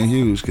remember me being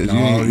huge because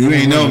you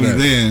ain't know me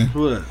then.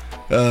 What?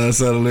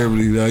 Son of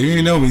Liberty, dog. You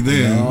ain't know me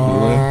then.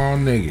 No,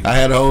 nigga. I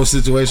had a whole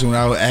situation when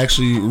I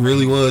actually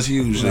really was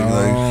huge. No,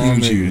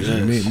 like, huge.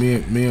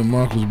 Yes. Me and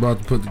Monk was about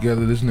to put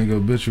together this nigga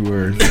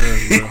obituary.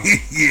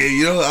 Yeah,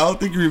 you know, I don't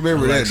think you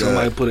remember that.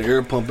 Somebody put an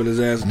air pump in his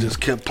ass and just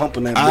kept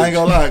pumping that bitch. I ain't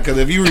gonna lie, because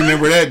if you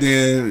remember that,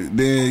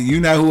 then you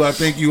not who I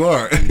think you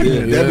are.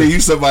 Yeah, that means you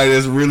somebody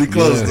that's really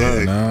close.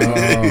 Yeah, No.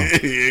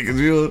 Yeah, because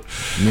you.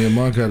 Me and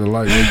Monk had a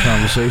lightweight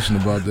conversation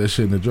about that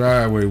shit in the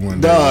driveway one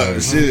day.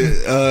 Dog,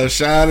 shit.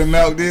 Shine and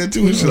Malk did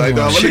too. She's like,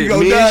 dog, my nigga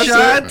go die,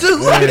 son.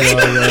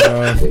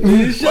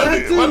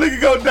 My nigga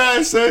go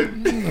die,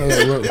 son.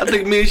 I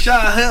think me and Shy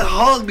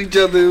hugged each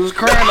other and was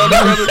crying on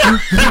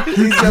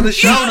each other's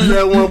shoulders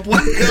at one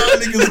point. Y'all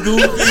niggas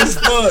goofy as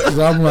fuck.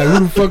 So I'm like, who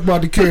the fuck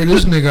about to carry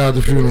this nigga out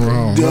the funeral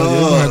home? They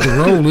gonna have to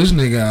roll this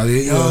nigga out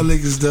here. Y'all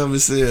niggas dumb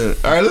as hell.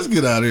 All right, let's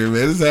get out of here,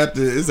 man. It's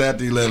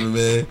after 11,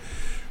 man.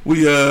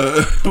 We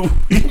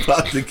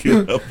about to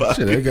get up out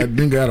Shit, here.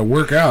 they got to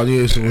work out.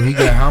 Yeah, so he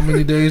got how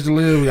many days to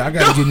live? I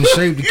got to get in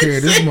shape to carry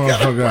this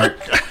motherfucker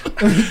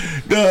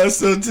out. Dog,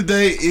 so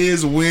today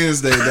is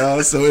Wednesday,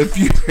 dog. So if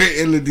you're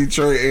in the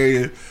Detroit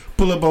area,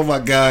 pull up on my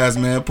guys,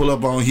 man. Pull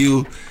up on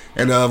Hugh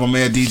and my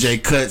man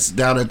DJ Cuts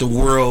down at the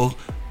world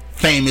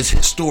famous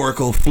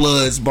historical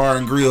Floods Bar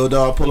and Grill,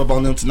 dog. Pull up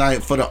on them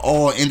tonight for the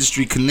All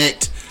Industry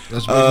Connect.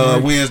 That's Big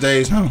Mike.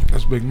 Wednesdays, huh?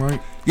 That's Big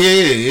Mike. Yeah,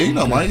 you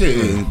know Mike, yeah.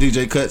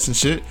 DJ Cuts and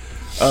shit.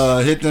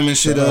 Hit them and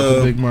shit. Shout out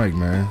to Big Mike,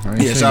 man. I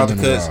ain't shout out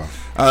to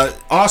Cuts.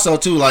 Also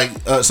too,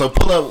 so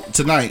pull up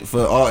tonight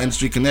for All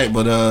Industry Connect,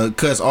 but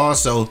Cuts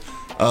also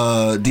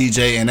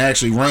DJ and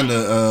actually run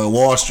the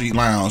Wall Street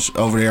Lounge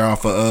over there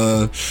off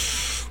of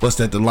what's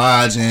that, the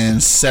Lodge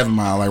and 7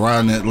 Mile, like right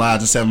in that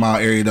Lodge and 7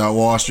 Mile area, dog.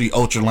 Wall Street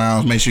Ultra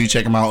Lounge. Make sure you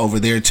check them out over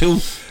there too.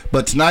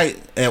 But tonight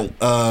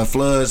at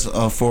Floods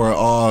for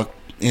All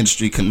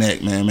Industry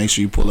Connect, man. Make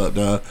sure you pull up,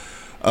 dog.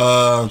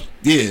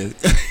 Yeah.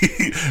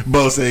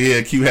 Bo said,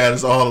 yeah, Q had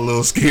us all a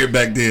little scared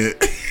back then.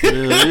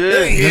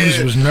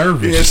 Niggas was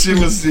nervous.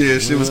 Yeah,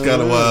 she was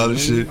kind of wild and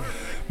shit.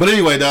 But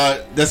anyway,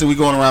 dog, that's it. We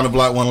going around the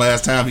block one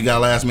last time. If you got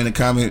a last minute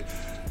comment,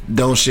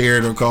 don't share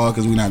it or call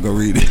because we not gonna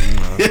read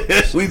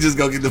it. We just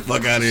gonna get the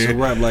fuck out of here. It's a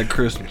rap like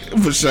Christmas.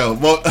 For sure.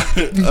 Well, I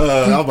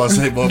was about to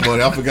say, boy,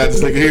 I forgot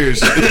this nigga here and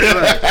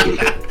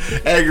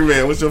shit. Angry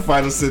Man, what's your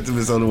final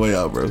sentiments on the way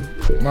out, bro?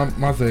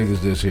 My thing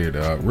is this here,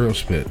 dog. Real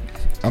spit.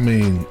 I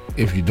mean,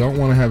 if you don't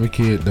want to have a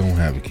kid, don't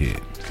have a kid.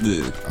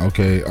 Yeah.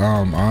 Okay.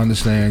 I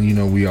understand. You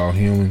know, we all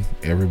human.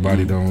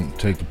 Everybody don't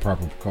take the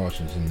proper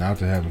precautions and not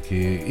to have a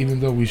kid, even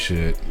though we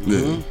should. Yeah.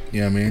 You know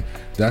what I mean?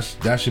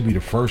 That should be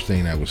the first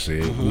thing that was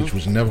said, which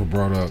was never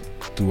brought up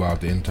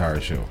throughout the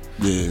entire show.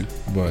 Yeah.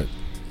 But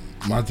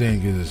my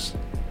thing is,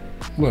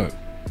 look,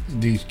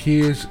 these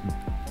kids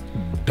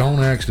don't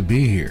ask to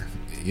be here.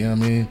 You know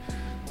what I mean?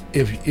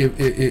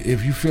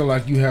 If you feel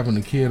like you having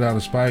a kid out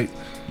of spite,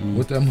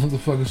 what that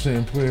motherfucker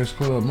saying, Players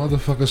Club,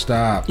 motherfucker,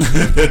 stop. You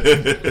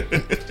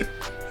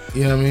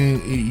know what I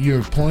mean?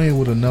 You're playing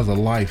with another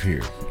life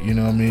here. You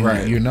know what I mean?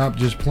 Right. You're not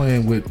just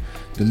playing with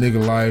the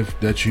nigga life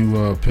that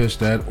you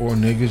pissed at, or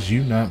niggas,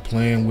 you not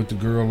playing with the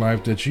girl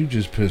life that you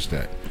just pissed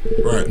at. Right.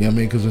 You know what I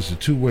mean? Because it's a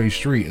two-way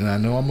street, and I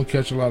know I'm gonna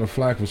catch a lot of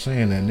flack for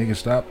saying that. Nigga,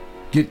 stop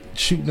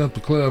shooting up the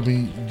club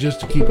and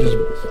just to keep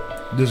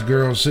this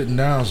girl sitting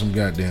down some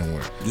goddamn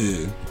way. Yeah.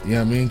 You know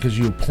what I mean? Because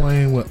you're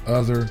playing with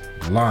other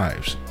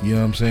lives. You know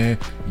what I'm saying?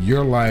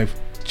 Your life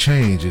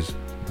changes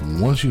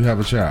once you have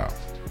a child.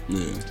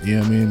 Yeah. You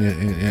know what I mean?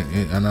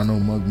 And I know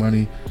Mug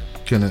Money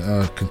can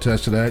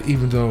contest to that.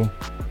 Even though,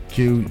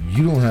 Q,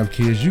 you don't have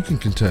kids, you can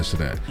contest to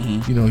that.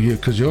 You know,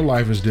 because your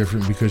life is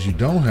different because you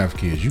don't have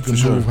kids. You can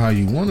move how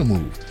you want to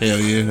move. Hell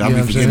yeah. I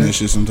be forgetting this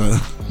shit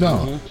sometimes.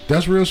 No,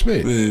 that's real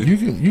spit. Yeah.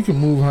 You can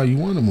move how you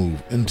want to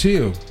move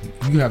until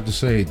you have to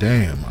say,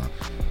 damn,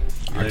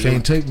 I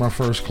can't take my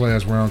first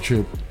class round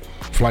trip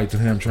flight to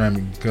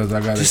Hamtramck because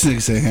I got this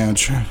nigga say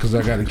Hamtramck because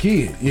I got a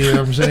kid. You know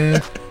what I'm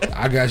saying?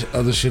 I got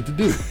other shit to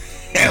do.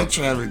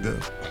 Hamtramck though.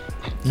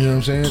 You know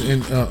what I'm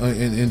saying?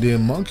 And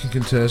then Monk can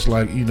contest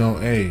like,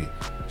 hey,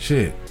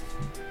 shit,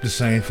 the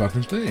same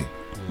fucking thing.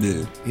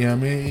 Yeah. You know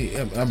what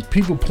I mean?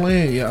 People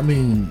playing. I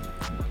mean,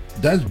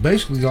 that's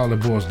basically all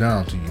it boils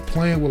down to. You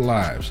playing with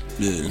lives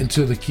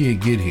until the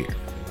kid get here,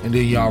 and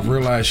then y'all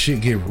realize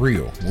shit get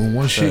real. When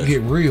once shit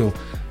get real,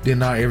 then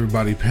now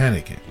everybody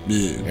panicking.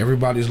 Yeah.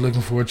 Everybody's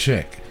looking for a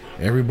check.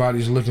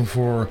 Everybody's looking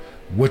for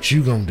what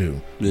you gonna do,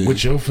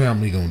 what your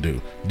family gonna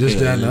do, this,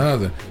 that, and the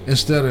other.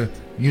 Instead of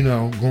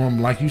going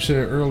like you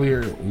said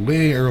earlier,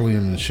 way earlier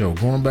in the show,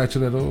 going back to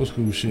that old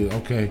school shit.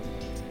 Okay,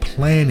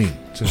 planning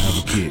to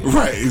have a kid.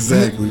 Right,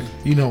 exactly.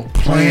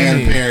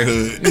 Planning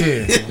parenthood.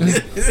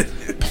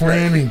 Yeah,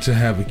 planning to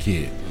have a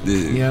kid. Yeah.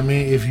 You know what I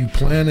mean? If you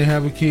plan to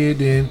have a kid,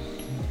 then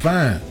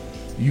fine,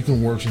 you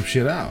can work some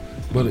shit out.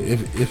 But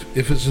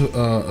if it's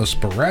a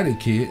sporadic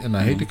kid, and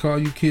I hate to call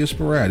you kids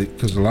sporadic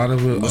because a lot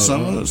of it,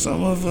 some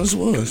of us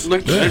was.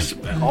 Look,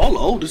 all the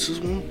oldest is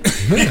one.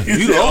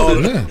 You the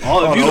oldest.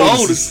 If you the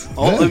oldest,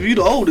 if you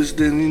the oldest,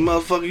 then you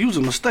motherfucker, you was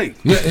a mistake.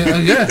 Yeah.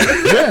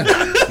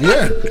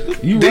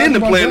 You then right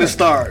the planning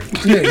start.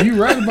 Yeah,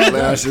 you right about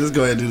that. Let's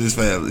go ahead and do this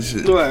family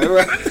shit. Right.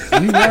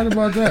 You right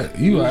about that.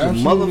 You are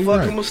absolutely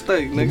motherfucking right.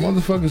 Mistake, nigga.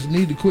 The motherfuckers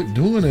need to quit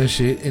doing that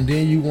shit, and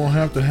then you won't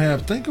have to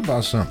think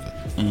about something.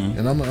 Mm-hmm.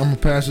 And I'm gonna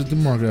pass it to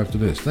Mark after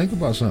this. Think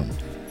about something.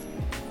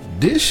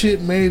 This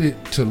shit made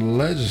it to the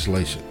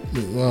legislature,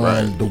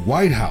 the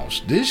White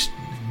House. This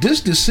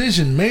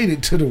decision made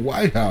it to the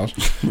White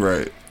House.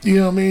 Right. You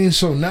know what I mean?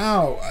 So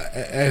now,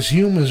 as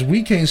humans,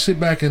 we can't sit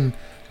back and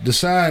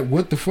decide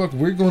what the fuck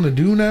we're gonna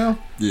do now.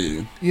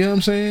 Yeah. You know what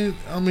I'm saying?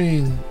 I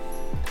mean,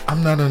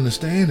 I'm not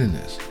understanding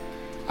this.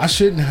 I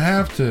shouldn't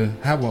have to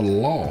have a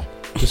law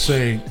to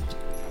say,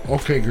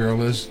 okay, girl,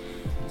 let's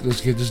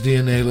get this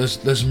DNA.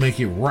 Let's make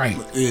it right.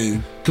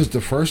 Yeah. Because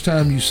the first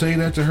time you say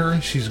that to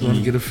her, she's going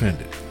to get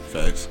offended.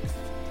 Facts.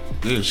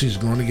 Yeah. She's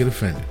going to get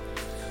offended.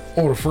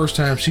 Or the first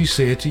time she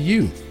say it to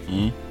you,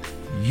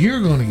 you're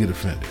going to get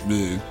offended.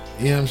 Yeah.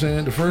 You know what I'm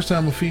saying? The first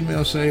time a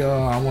female say,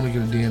 I want to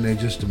get a DNA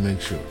just to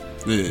make sure.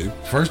 Yeah.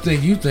 First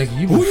thing you think,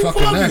 you been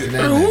fucking knocking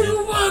that man. Who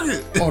you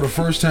fucking? Or the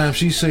first time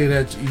you say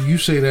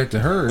that to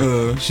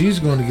her, she's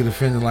going to get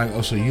offended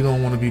like, so you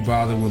don't want to be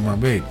bothered with my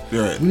baby.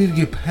 Right. We need to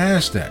get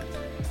past that.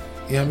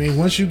 You know what I mean?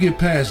 Once you get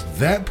past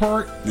that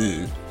part,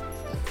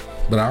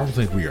 but I don't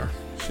think we are.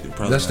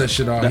 That's that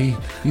shit all he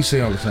say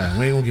all the time.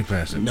 We ain't gonna get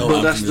past it. No,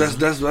 but that's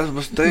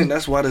the thing.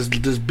 That's why this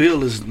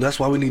bill is. That's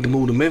why we need to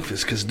move to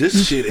Memphis because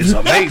this shit is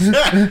amazing.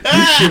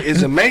 This shit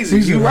is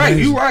amazing. You right.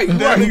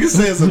 That nigga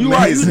says amazing. You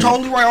right. You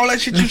totally right. All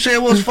that shit you said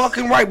was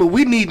fucking right. But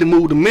we need to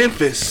move to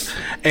Memphis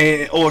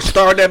or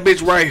start that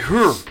bitch right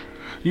here.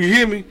 You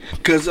hear me?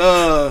 Cause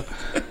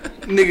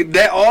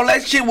nigga, all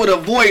that shit would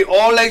avoid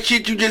all that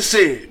shit you just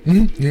said.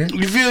 Yeah.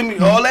 You feel me?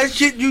 All that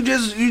shit you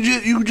just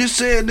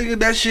said, nigga,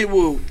 that shit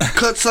will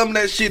cut some of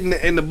that shit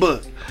in the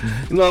butt.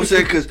 You know what I'm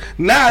saying? Cause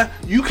now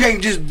you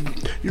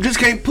just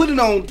can't put it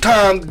on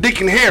Tom,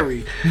 Dick, and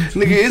Harry.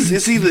 Nigga,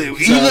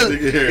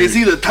 it's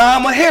either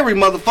Tom or Harry,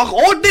 motherfucker,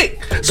 or Dick.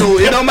 So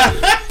it don't matter.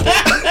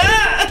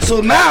 So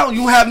now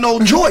you have no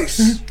choice.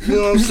 You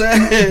know what I'm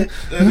saying?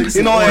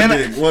 You know,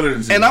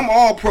 and I'm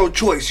all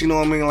pro-choice. You know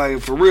what I mean?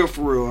 Like for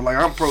real. Like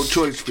I'm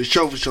pro-choice for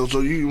sure. So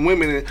you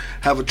women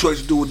have a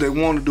choice to do what they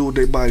want to do with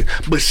their body,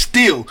 but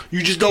still,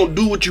 you just don't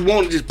do what you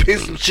want to just pin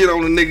some shit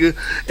on a nigga,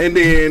 and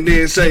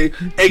then say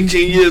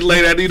 18 years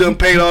later after you done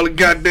paid all the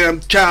goddamn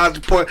child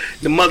support,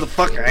 the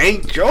motherfucker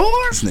ain't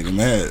yours. This nigga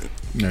mad.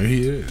 No,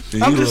 he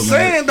is. I'm just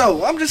saying though,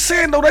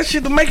 that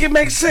shit to make it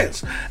make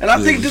sense. And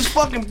I think this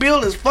fucking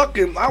bill is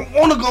fucking. I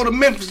want to go to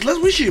Memphis.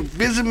 We should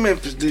visit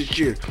Memphis this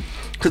year.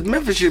 Cause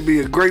Memphis should be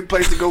a great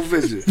place to go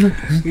visit.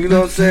 You know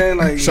what I'm saying?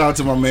 Like, shout out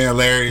to my man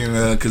Larry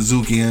and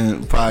Kazuki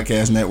and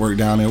Podcast Network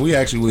down there. We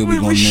actually will be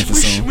going to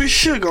Memphis soon. We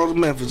should go to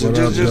Memphis and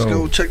just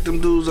go check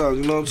them dudes out.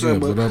 You know what I'm saying?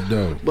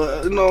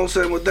 But you know what I'm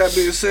saying? With that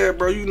being said,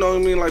 bro, you know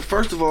what I mean? Like,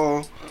 first of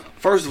all,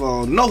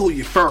 know who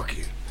you're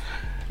fucking.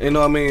 You know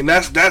what I mean?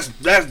 That's the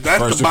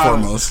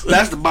bottom.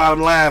 That's the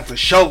bottom line for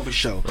sure. Right.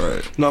 You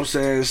know what I'm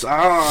saying? So,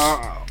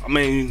 I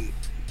mean,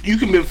 you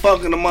can be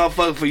fucking a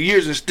motherfucker for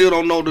years and still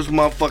don't know this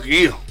motherfucker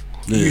ill.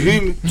 Yeah.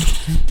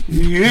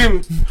 You hear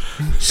me?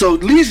 So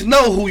at least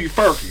know who you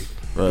fucking.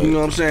 Right. You know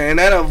what I'm saying?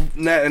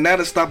 And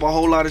that'll stop a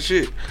whole lot of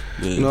shit.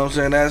 Yeah. You know what I'm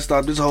saying? That'll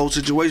stop this whole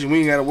situation. We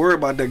ain't gotta worry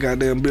about that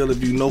goddamn bill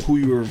if you know who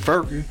you were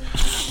fucking.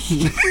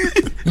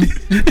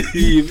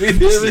 You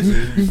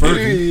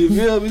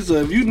feel me? So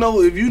if you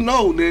know, then you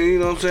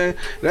know what I'm saying?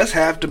 That's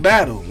half the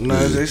battle. You know,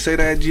 as they say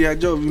that at G.I.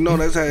 Joe, if you know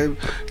that's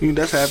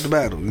half the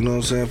battle. You know what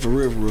I'm saying? For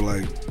real,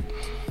 like,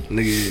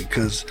 nigga,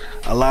 because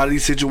a lot of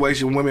these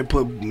situations, women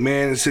put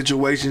men in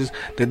situations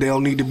that they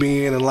don't need to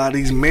be in. A lot of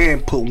these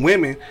men put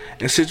women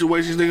in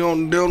situations they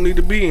don't need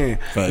to be in.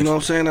 Thanks. You know what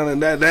I'm saying?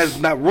 And that's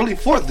not really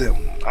for them,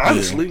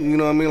 honestly. Yeah. You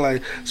know what I mean?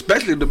 Like,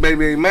 especially if the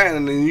baby ain't mad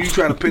and then you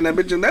try to pin that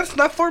bitch in, that's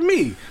not for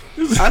me.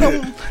 I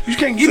don't. You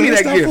can't give me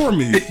that gift. For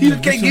me. You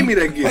can't give me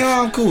that gift.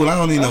 Man, I'm cool. I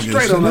don't need no gift.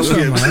 Straight on those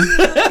gifts.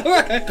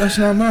 That's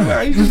not mine.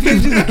 Right, you just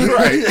can't just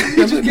right.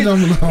 That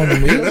don't belong to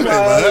me.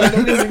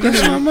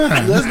 That's not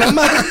mine. That's not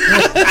mine.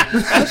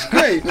 That's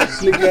great.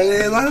 That's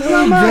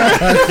not mine.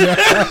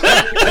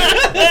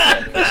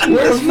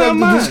 Where the fuck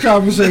did this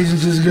conversation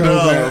just go,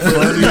 man?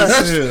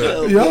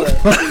 Yo,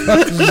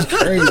 this is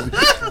crazy.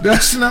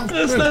 That's not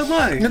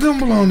mine. It don't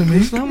belong to me.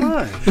 It's not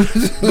mine.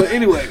 But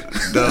anyway,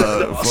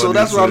 so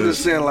that's what I'm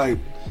just saying.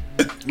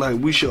 Like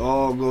we should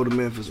all go to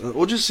Memphis,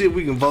 or just see if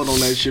we can vote on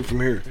that shit from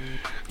here.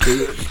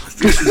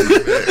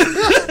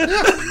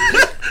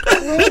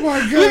 Oh my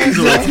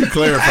God! You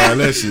clarify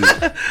that shit.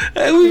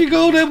 Hey, we can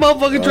go that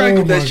motherfucking track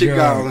if that shit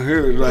got on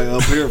here, like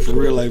up here for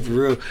real, like for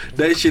real.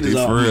 That shit is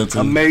an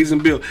amazing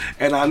build.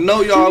 And I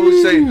know y'all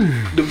would say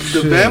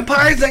the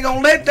vampires ain't gonna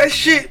let that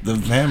shit. The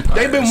vampires.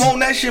 They been wanting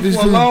that shit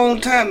for a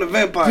long time. The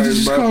vampires, Did you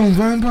just bro. call them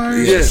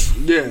vampires?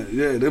 Yeah.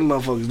 Them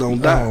motherfuckers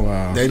don't die. Oh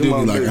wow. They do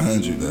be like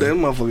 100 though. Them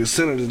motherfucking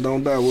senators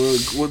don't die.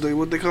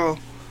 What they call?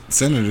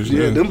 Senators.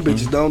 Yeah, them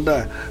bitches don't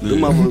die. Them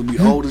motherfuckers be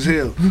old as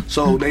hell.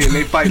 So they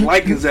fight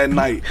lichens at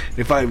night.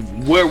 They fight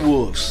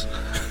werewolves.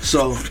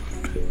 So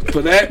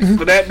for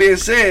that being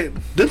said,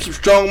 them some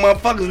strong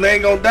motherfuckers and they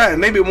ain't gonna die.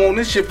 And they been wanting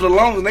this shit for the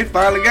longest and they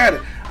finally got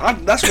it.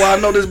 That's why I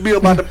know this bill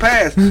about to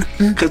pass.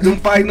 Cause them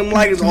fighting them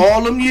lichens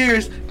all them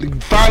years, they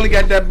finally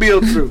got that bill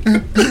through.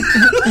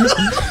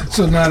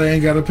 So now they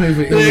ain't gotta pay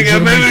for They ain't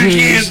gotta pay for the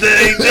kids that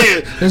ain't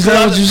there. Is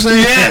that what you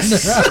saying?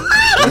 Yes.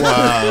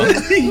 Wow.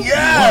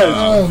 Yes.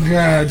 Oh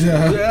God,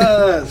 yeah.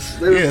 Yes.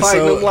 They were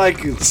fighting them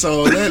lichens.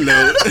 So on that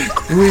note,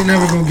 We ain't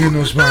never gonna get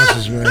no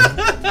sponsors, man. We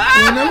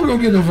ain't never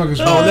gonna get no fucking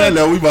sponsors. on that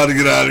note, we about to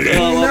get out of here. We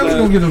ain't never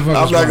gonna get no fucking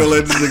I'm not sponsors. gonna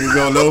let this nigga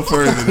go no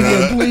further. Yeah,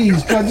 Dog.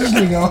 please, cut this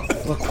nigga off.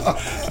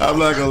 I'm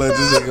not gonna let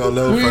this nigga go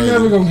no We ain't further.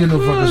 never gonna get no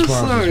fucking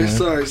sponsors,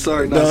 man.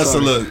 Sorry. No, Not so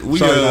sorry. look, we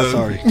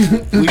sorry.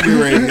 we get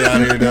ready to get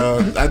out of here,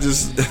 dog. I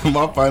just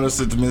my final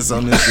sentiments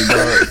on this shit,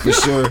 dog, for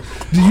sure.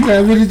 Do you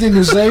have anything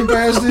to say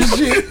past this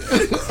shit?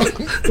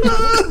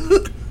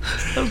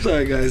 I'm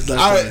sorry, guys.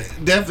 I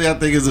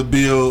think it's a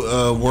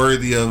bill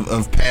worthy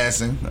of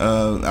passing.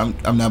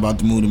 I'm not about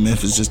to move to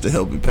Memphis just to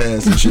help it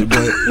pass and shit,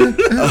 but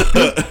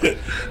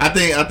I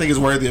think it's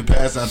worthy of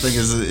passing. I think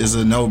it's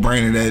a no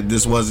brainer that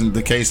this wasn't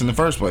the case in the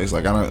first place.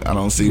 Like I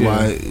don't see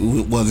why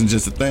it wasn't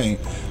just a thing.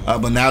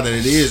 But now that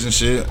it is and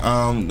shit,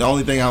 the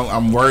only thing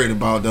I'm worried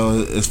about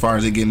though, as far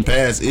as it getting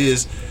passed,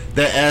 is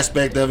that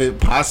aspect of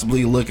it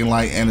possibly looking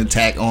like an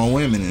attack on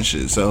women and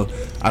shit. So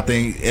I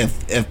think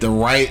if the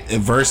right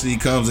adversity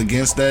comes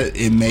against that,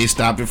 it may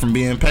stop it from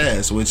being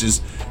passed, which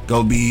is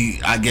gonna be,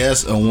 I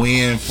guess, a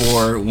win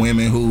for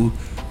women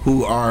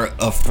who are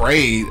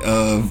afraid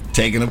of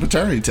taking a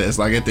paternity test.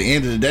 Like at the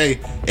end of the day,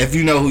 if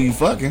you know who you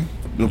fucking,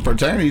 the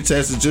paternity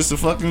test is just a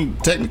fucking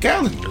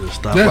technicality.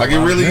 Like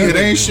it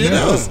ain't shit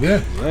else.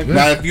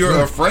 Now if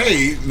you're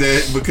afraid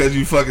that because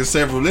you fucking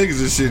several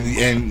niggas and shit,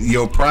 and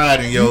your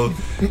pride and your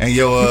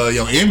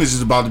image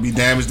is about to be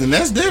damaged, then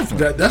that's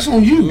different. That's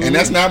on you. And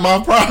that's not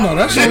my problem. No,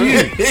 that's on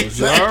you.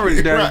 You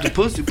already damaged the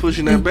pussy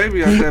pushing that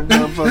baby out that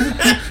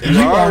motherfucker.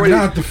 You are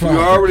not the father. You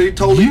already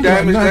totally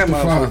damaged that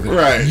motherfucker.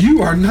 Right.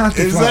 You are not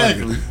the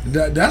Exactly.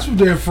 father. That's what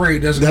they're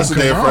afraid. That's what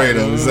they're afraid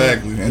of.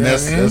 Exactly. And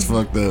that's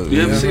fucked up.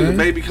 You ever seen the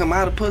baby come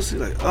out of pussy?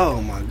 Like, oh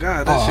my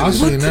God, I've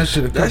seen that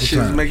shit a couple that shit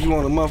times. Make you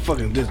want to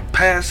motherfucking just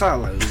pass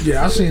out. Like,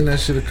 yeah, I've seen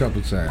that shit a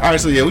couple times. All right,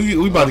 so yeah,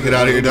 we about to get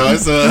out of here, dog.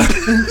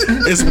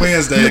 It's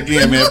Wednesday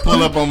again, man.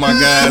 Pull up on my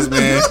guys,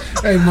 man.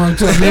 Hey, man,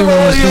 tell me you you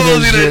don't see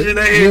that shit.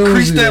 They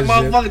increase that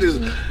motherfucker.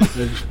 Just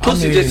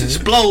pussy just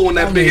explode when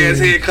that big ass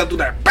head come through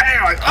that bang.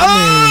 Like,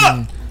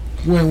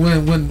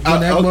 when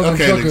that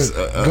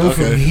motherfucker go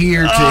from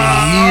here to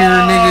here,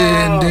 nigga,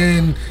 and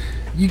then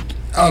you.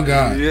 Oh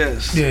God.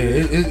 Yes.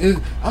 Yeah.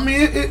 I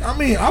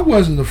mean, I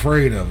wasn't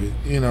afraid of it.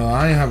 You know,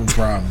 I ain't have a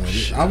problem with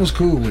it. I was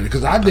cool with it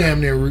because I damn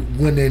near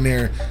went in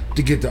there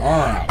to get the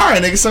R out. All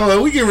right, nigga.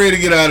 So we get ready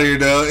to get out of here,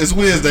 though. It's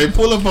Wednesday.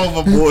 Pull up on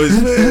my boys,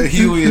 man.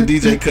 Huey and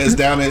DJ Cuts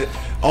down at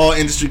All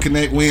Industry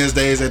Connect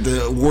Wednesdays at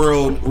the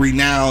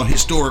world-renowned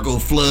historical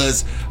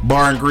Floods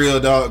Bar and Grill,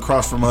 dog,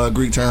 across from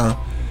Greektown.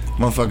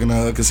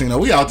 Motherfucking casino.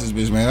 We out this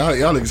bitch, man.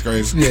 Y'all niggas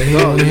crazy. Yeah, he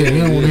don't want to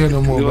hear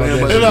no more about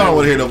that. They don't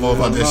want to hear no more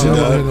about that shit,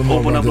 dog.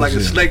 Open up like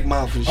a snake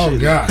mouth and shit. Oh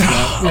God.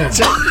 That's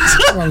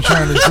what I'm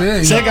trying to tell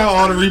you. Check out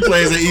all the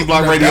replays at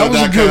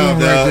eblockradio.com,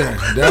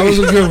 dog. That was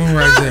a good one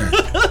right there.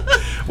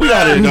 We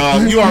out here,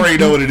 dog. You already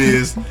know what it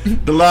is.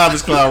 The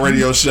Livest Cloud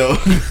Radio Show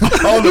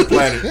on the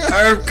planet.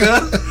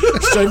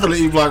 Straight from the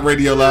E-Block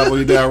Radio Live when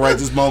you down right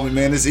this moment,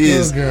 man. This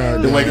is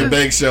the Wake and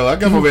Bake Show. I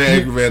got my man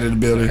Angry Man in the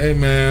building. Hey,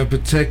 man,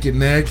 protect your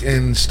neck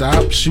and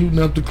stop shooting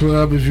up the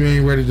club if you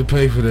ain't ready to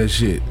pay for that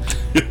shit.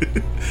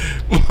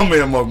 My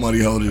man Mark Money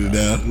holding it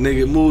down.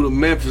 Nigga, move to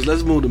Memphis.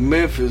 Let's move to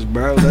Memphis,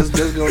 bro. Let's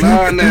go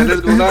down there.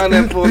 Let's go down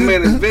there for a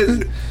minute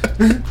visit.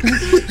 And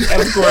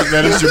of course,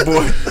 man, it's your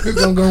boy.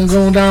 We're gonna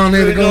go down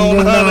there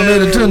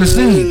to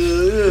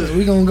Tennessee.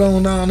 We gonna go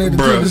on down there to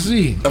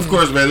Tennessee. Of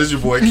course, man. This is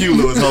your boy Q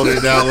Lewis holding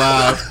it down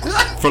live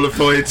from the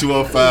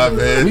 48205,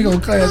 man. We gonna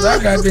class our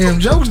goddamn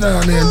jokes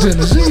down there in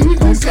Tennessee. We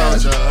gonna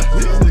class.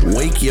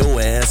 Wake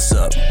your ass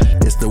up.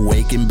 It's the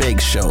Wake and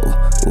Bake Show,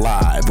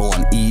 live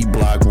on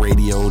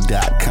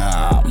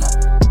eblockradio.com.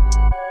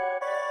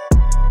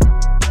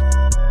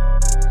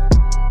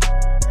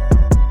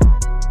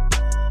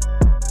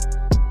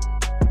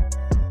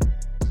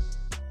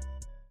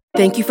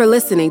 Thank you for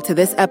listening to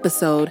this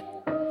episode.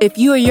 If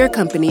you or your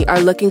company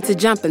are looking to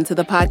jump into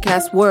the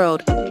podcast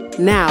world,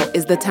 now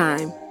is the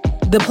time.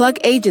 The Plug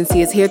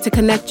Agency is here to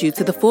connect you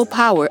to the full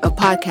power of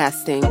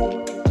podcasting.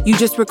 You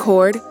just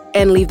record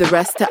and leave the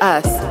rest to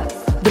us.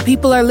 The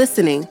people are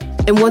listening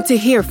and want to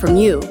hear from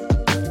you.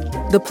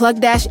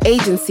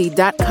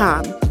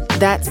 Theplug-agency.com.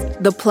 That's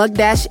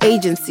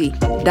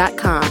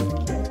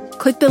theplug-agency.com.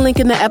 Click the link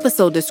in the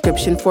episode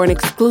description for an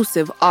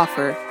exclusive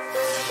offer.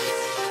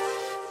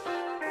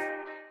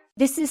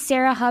 This is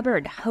Sarah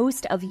Hubbard,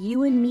 host of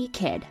You and Me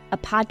Kid, a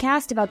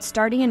podcast about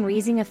starting and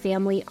raising a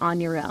family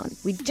on your own.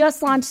 We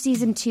just launched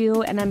season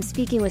 2, and I'm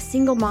speaking with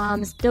single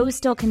moms, those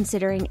still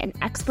considering, and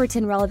experts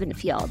in relevant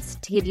fields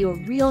to give you a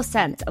real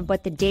sense of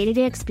what the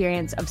day-to-day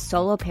experience of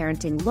solo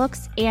parenting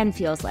looks and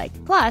feels like.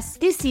 Plus,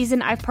 this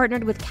season, I've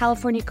partnered with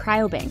California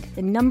Cryobank,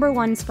 the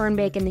 #1 sperm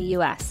bank in the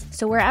U.S.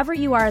 So wherever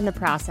you are in the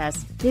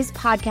process, this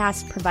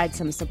podcast provides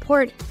some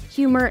support,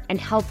 humor, and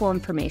helpful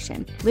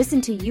information.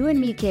 Listen to You and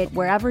Me Kid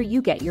wherever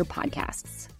you get your podcasts.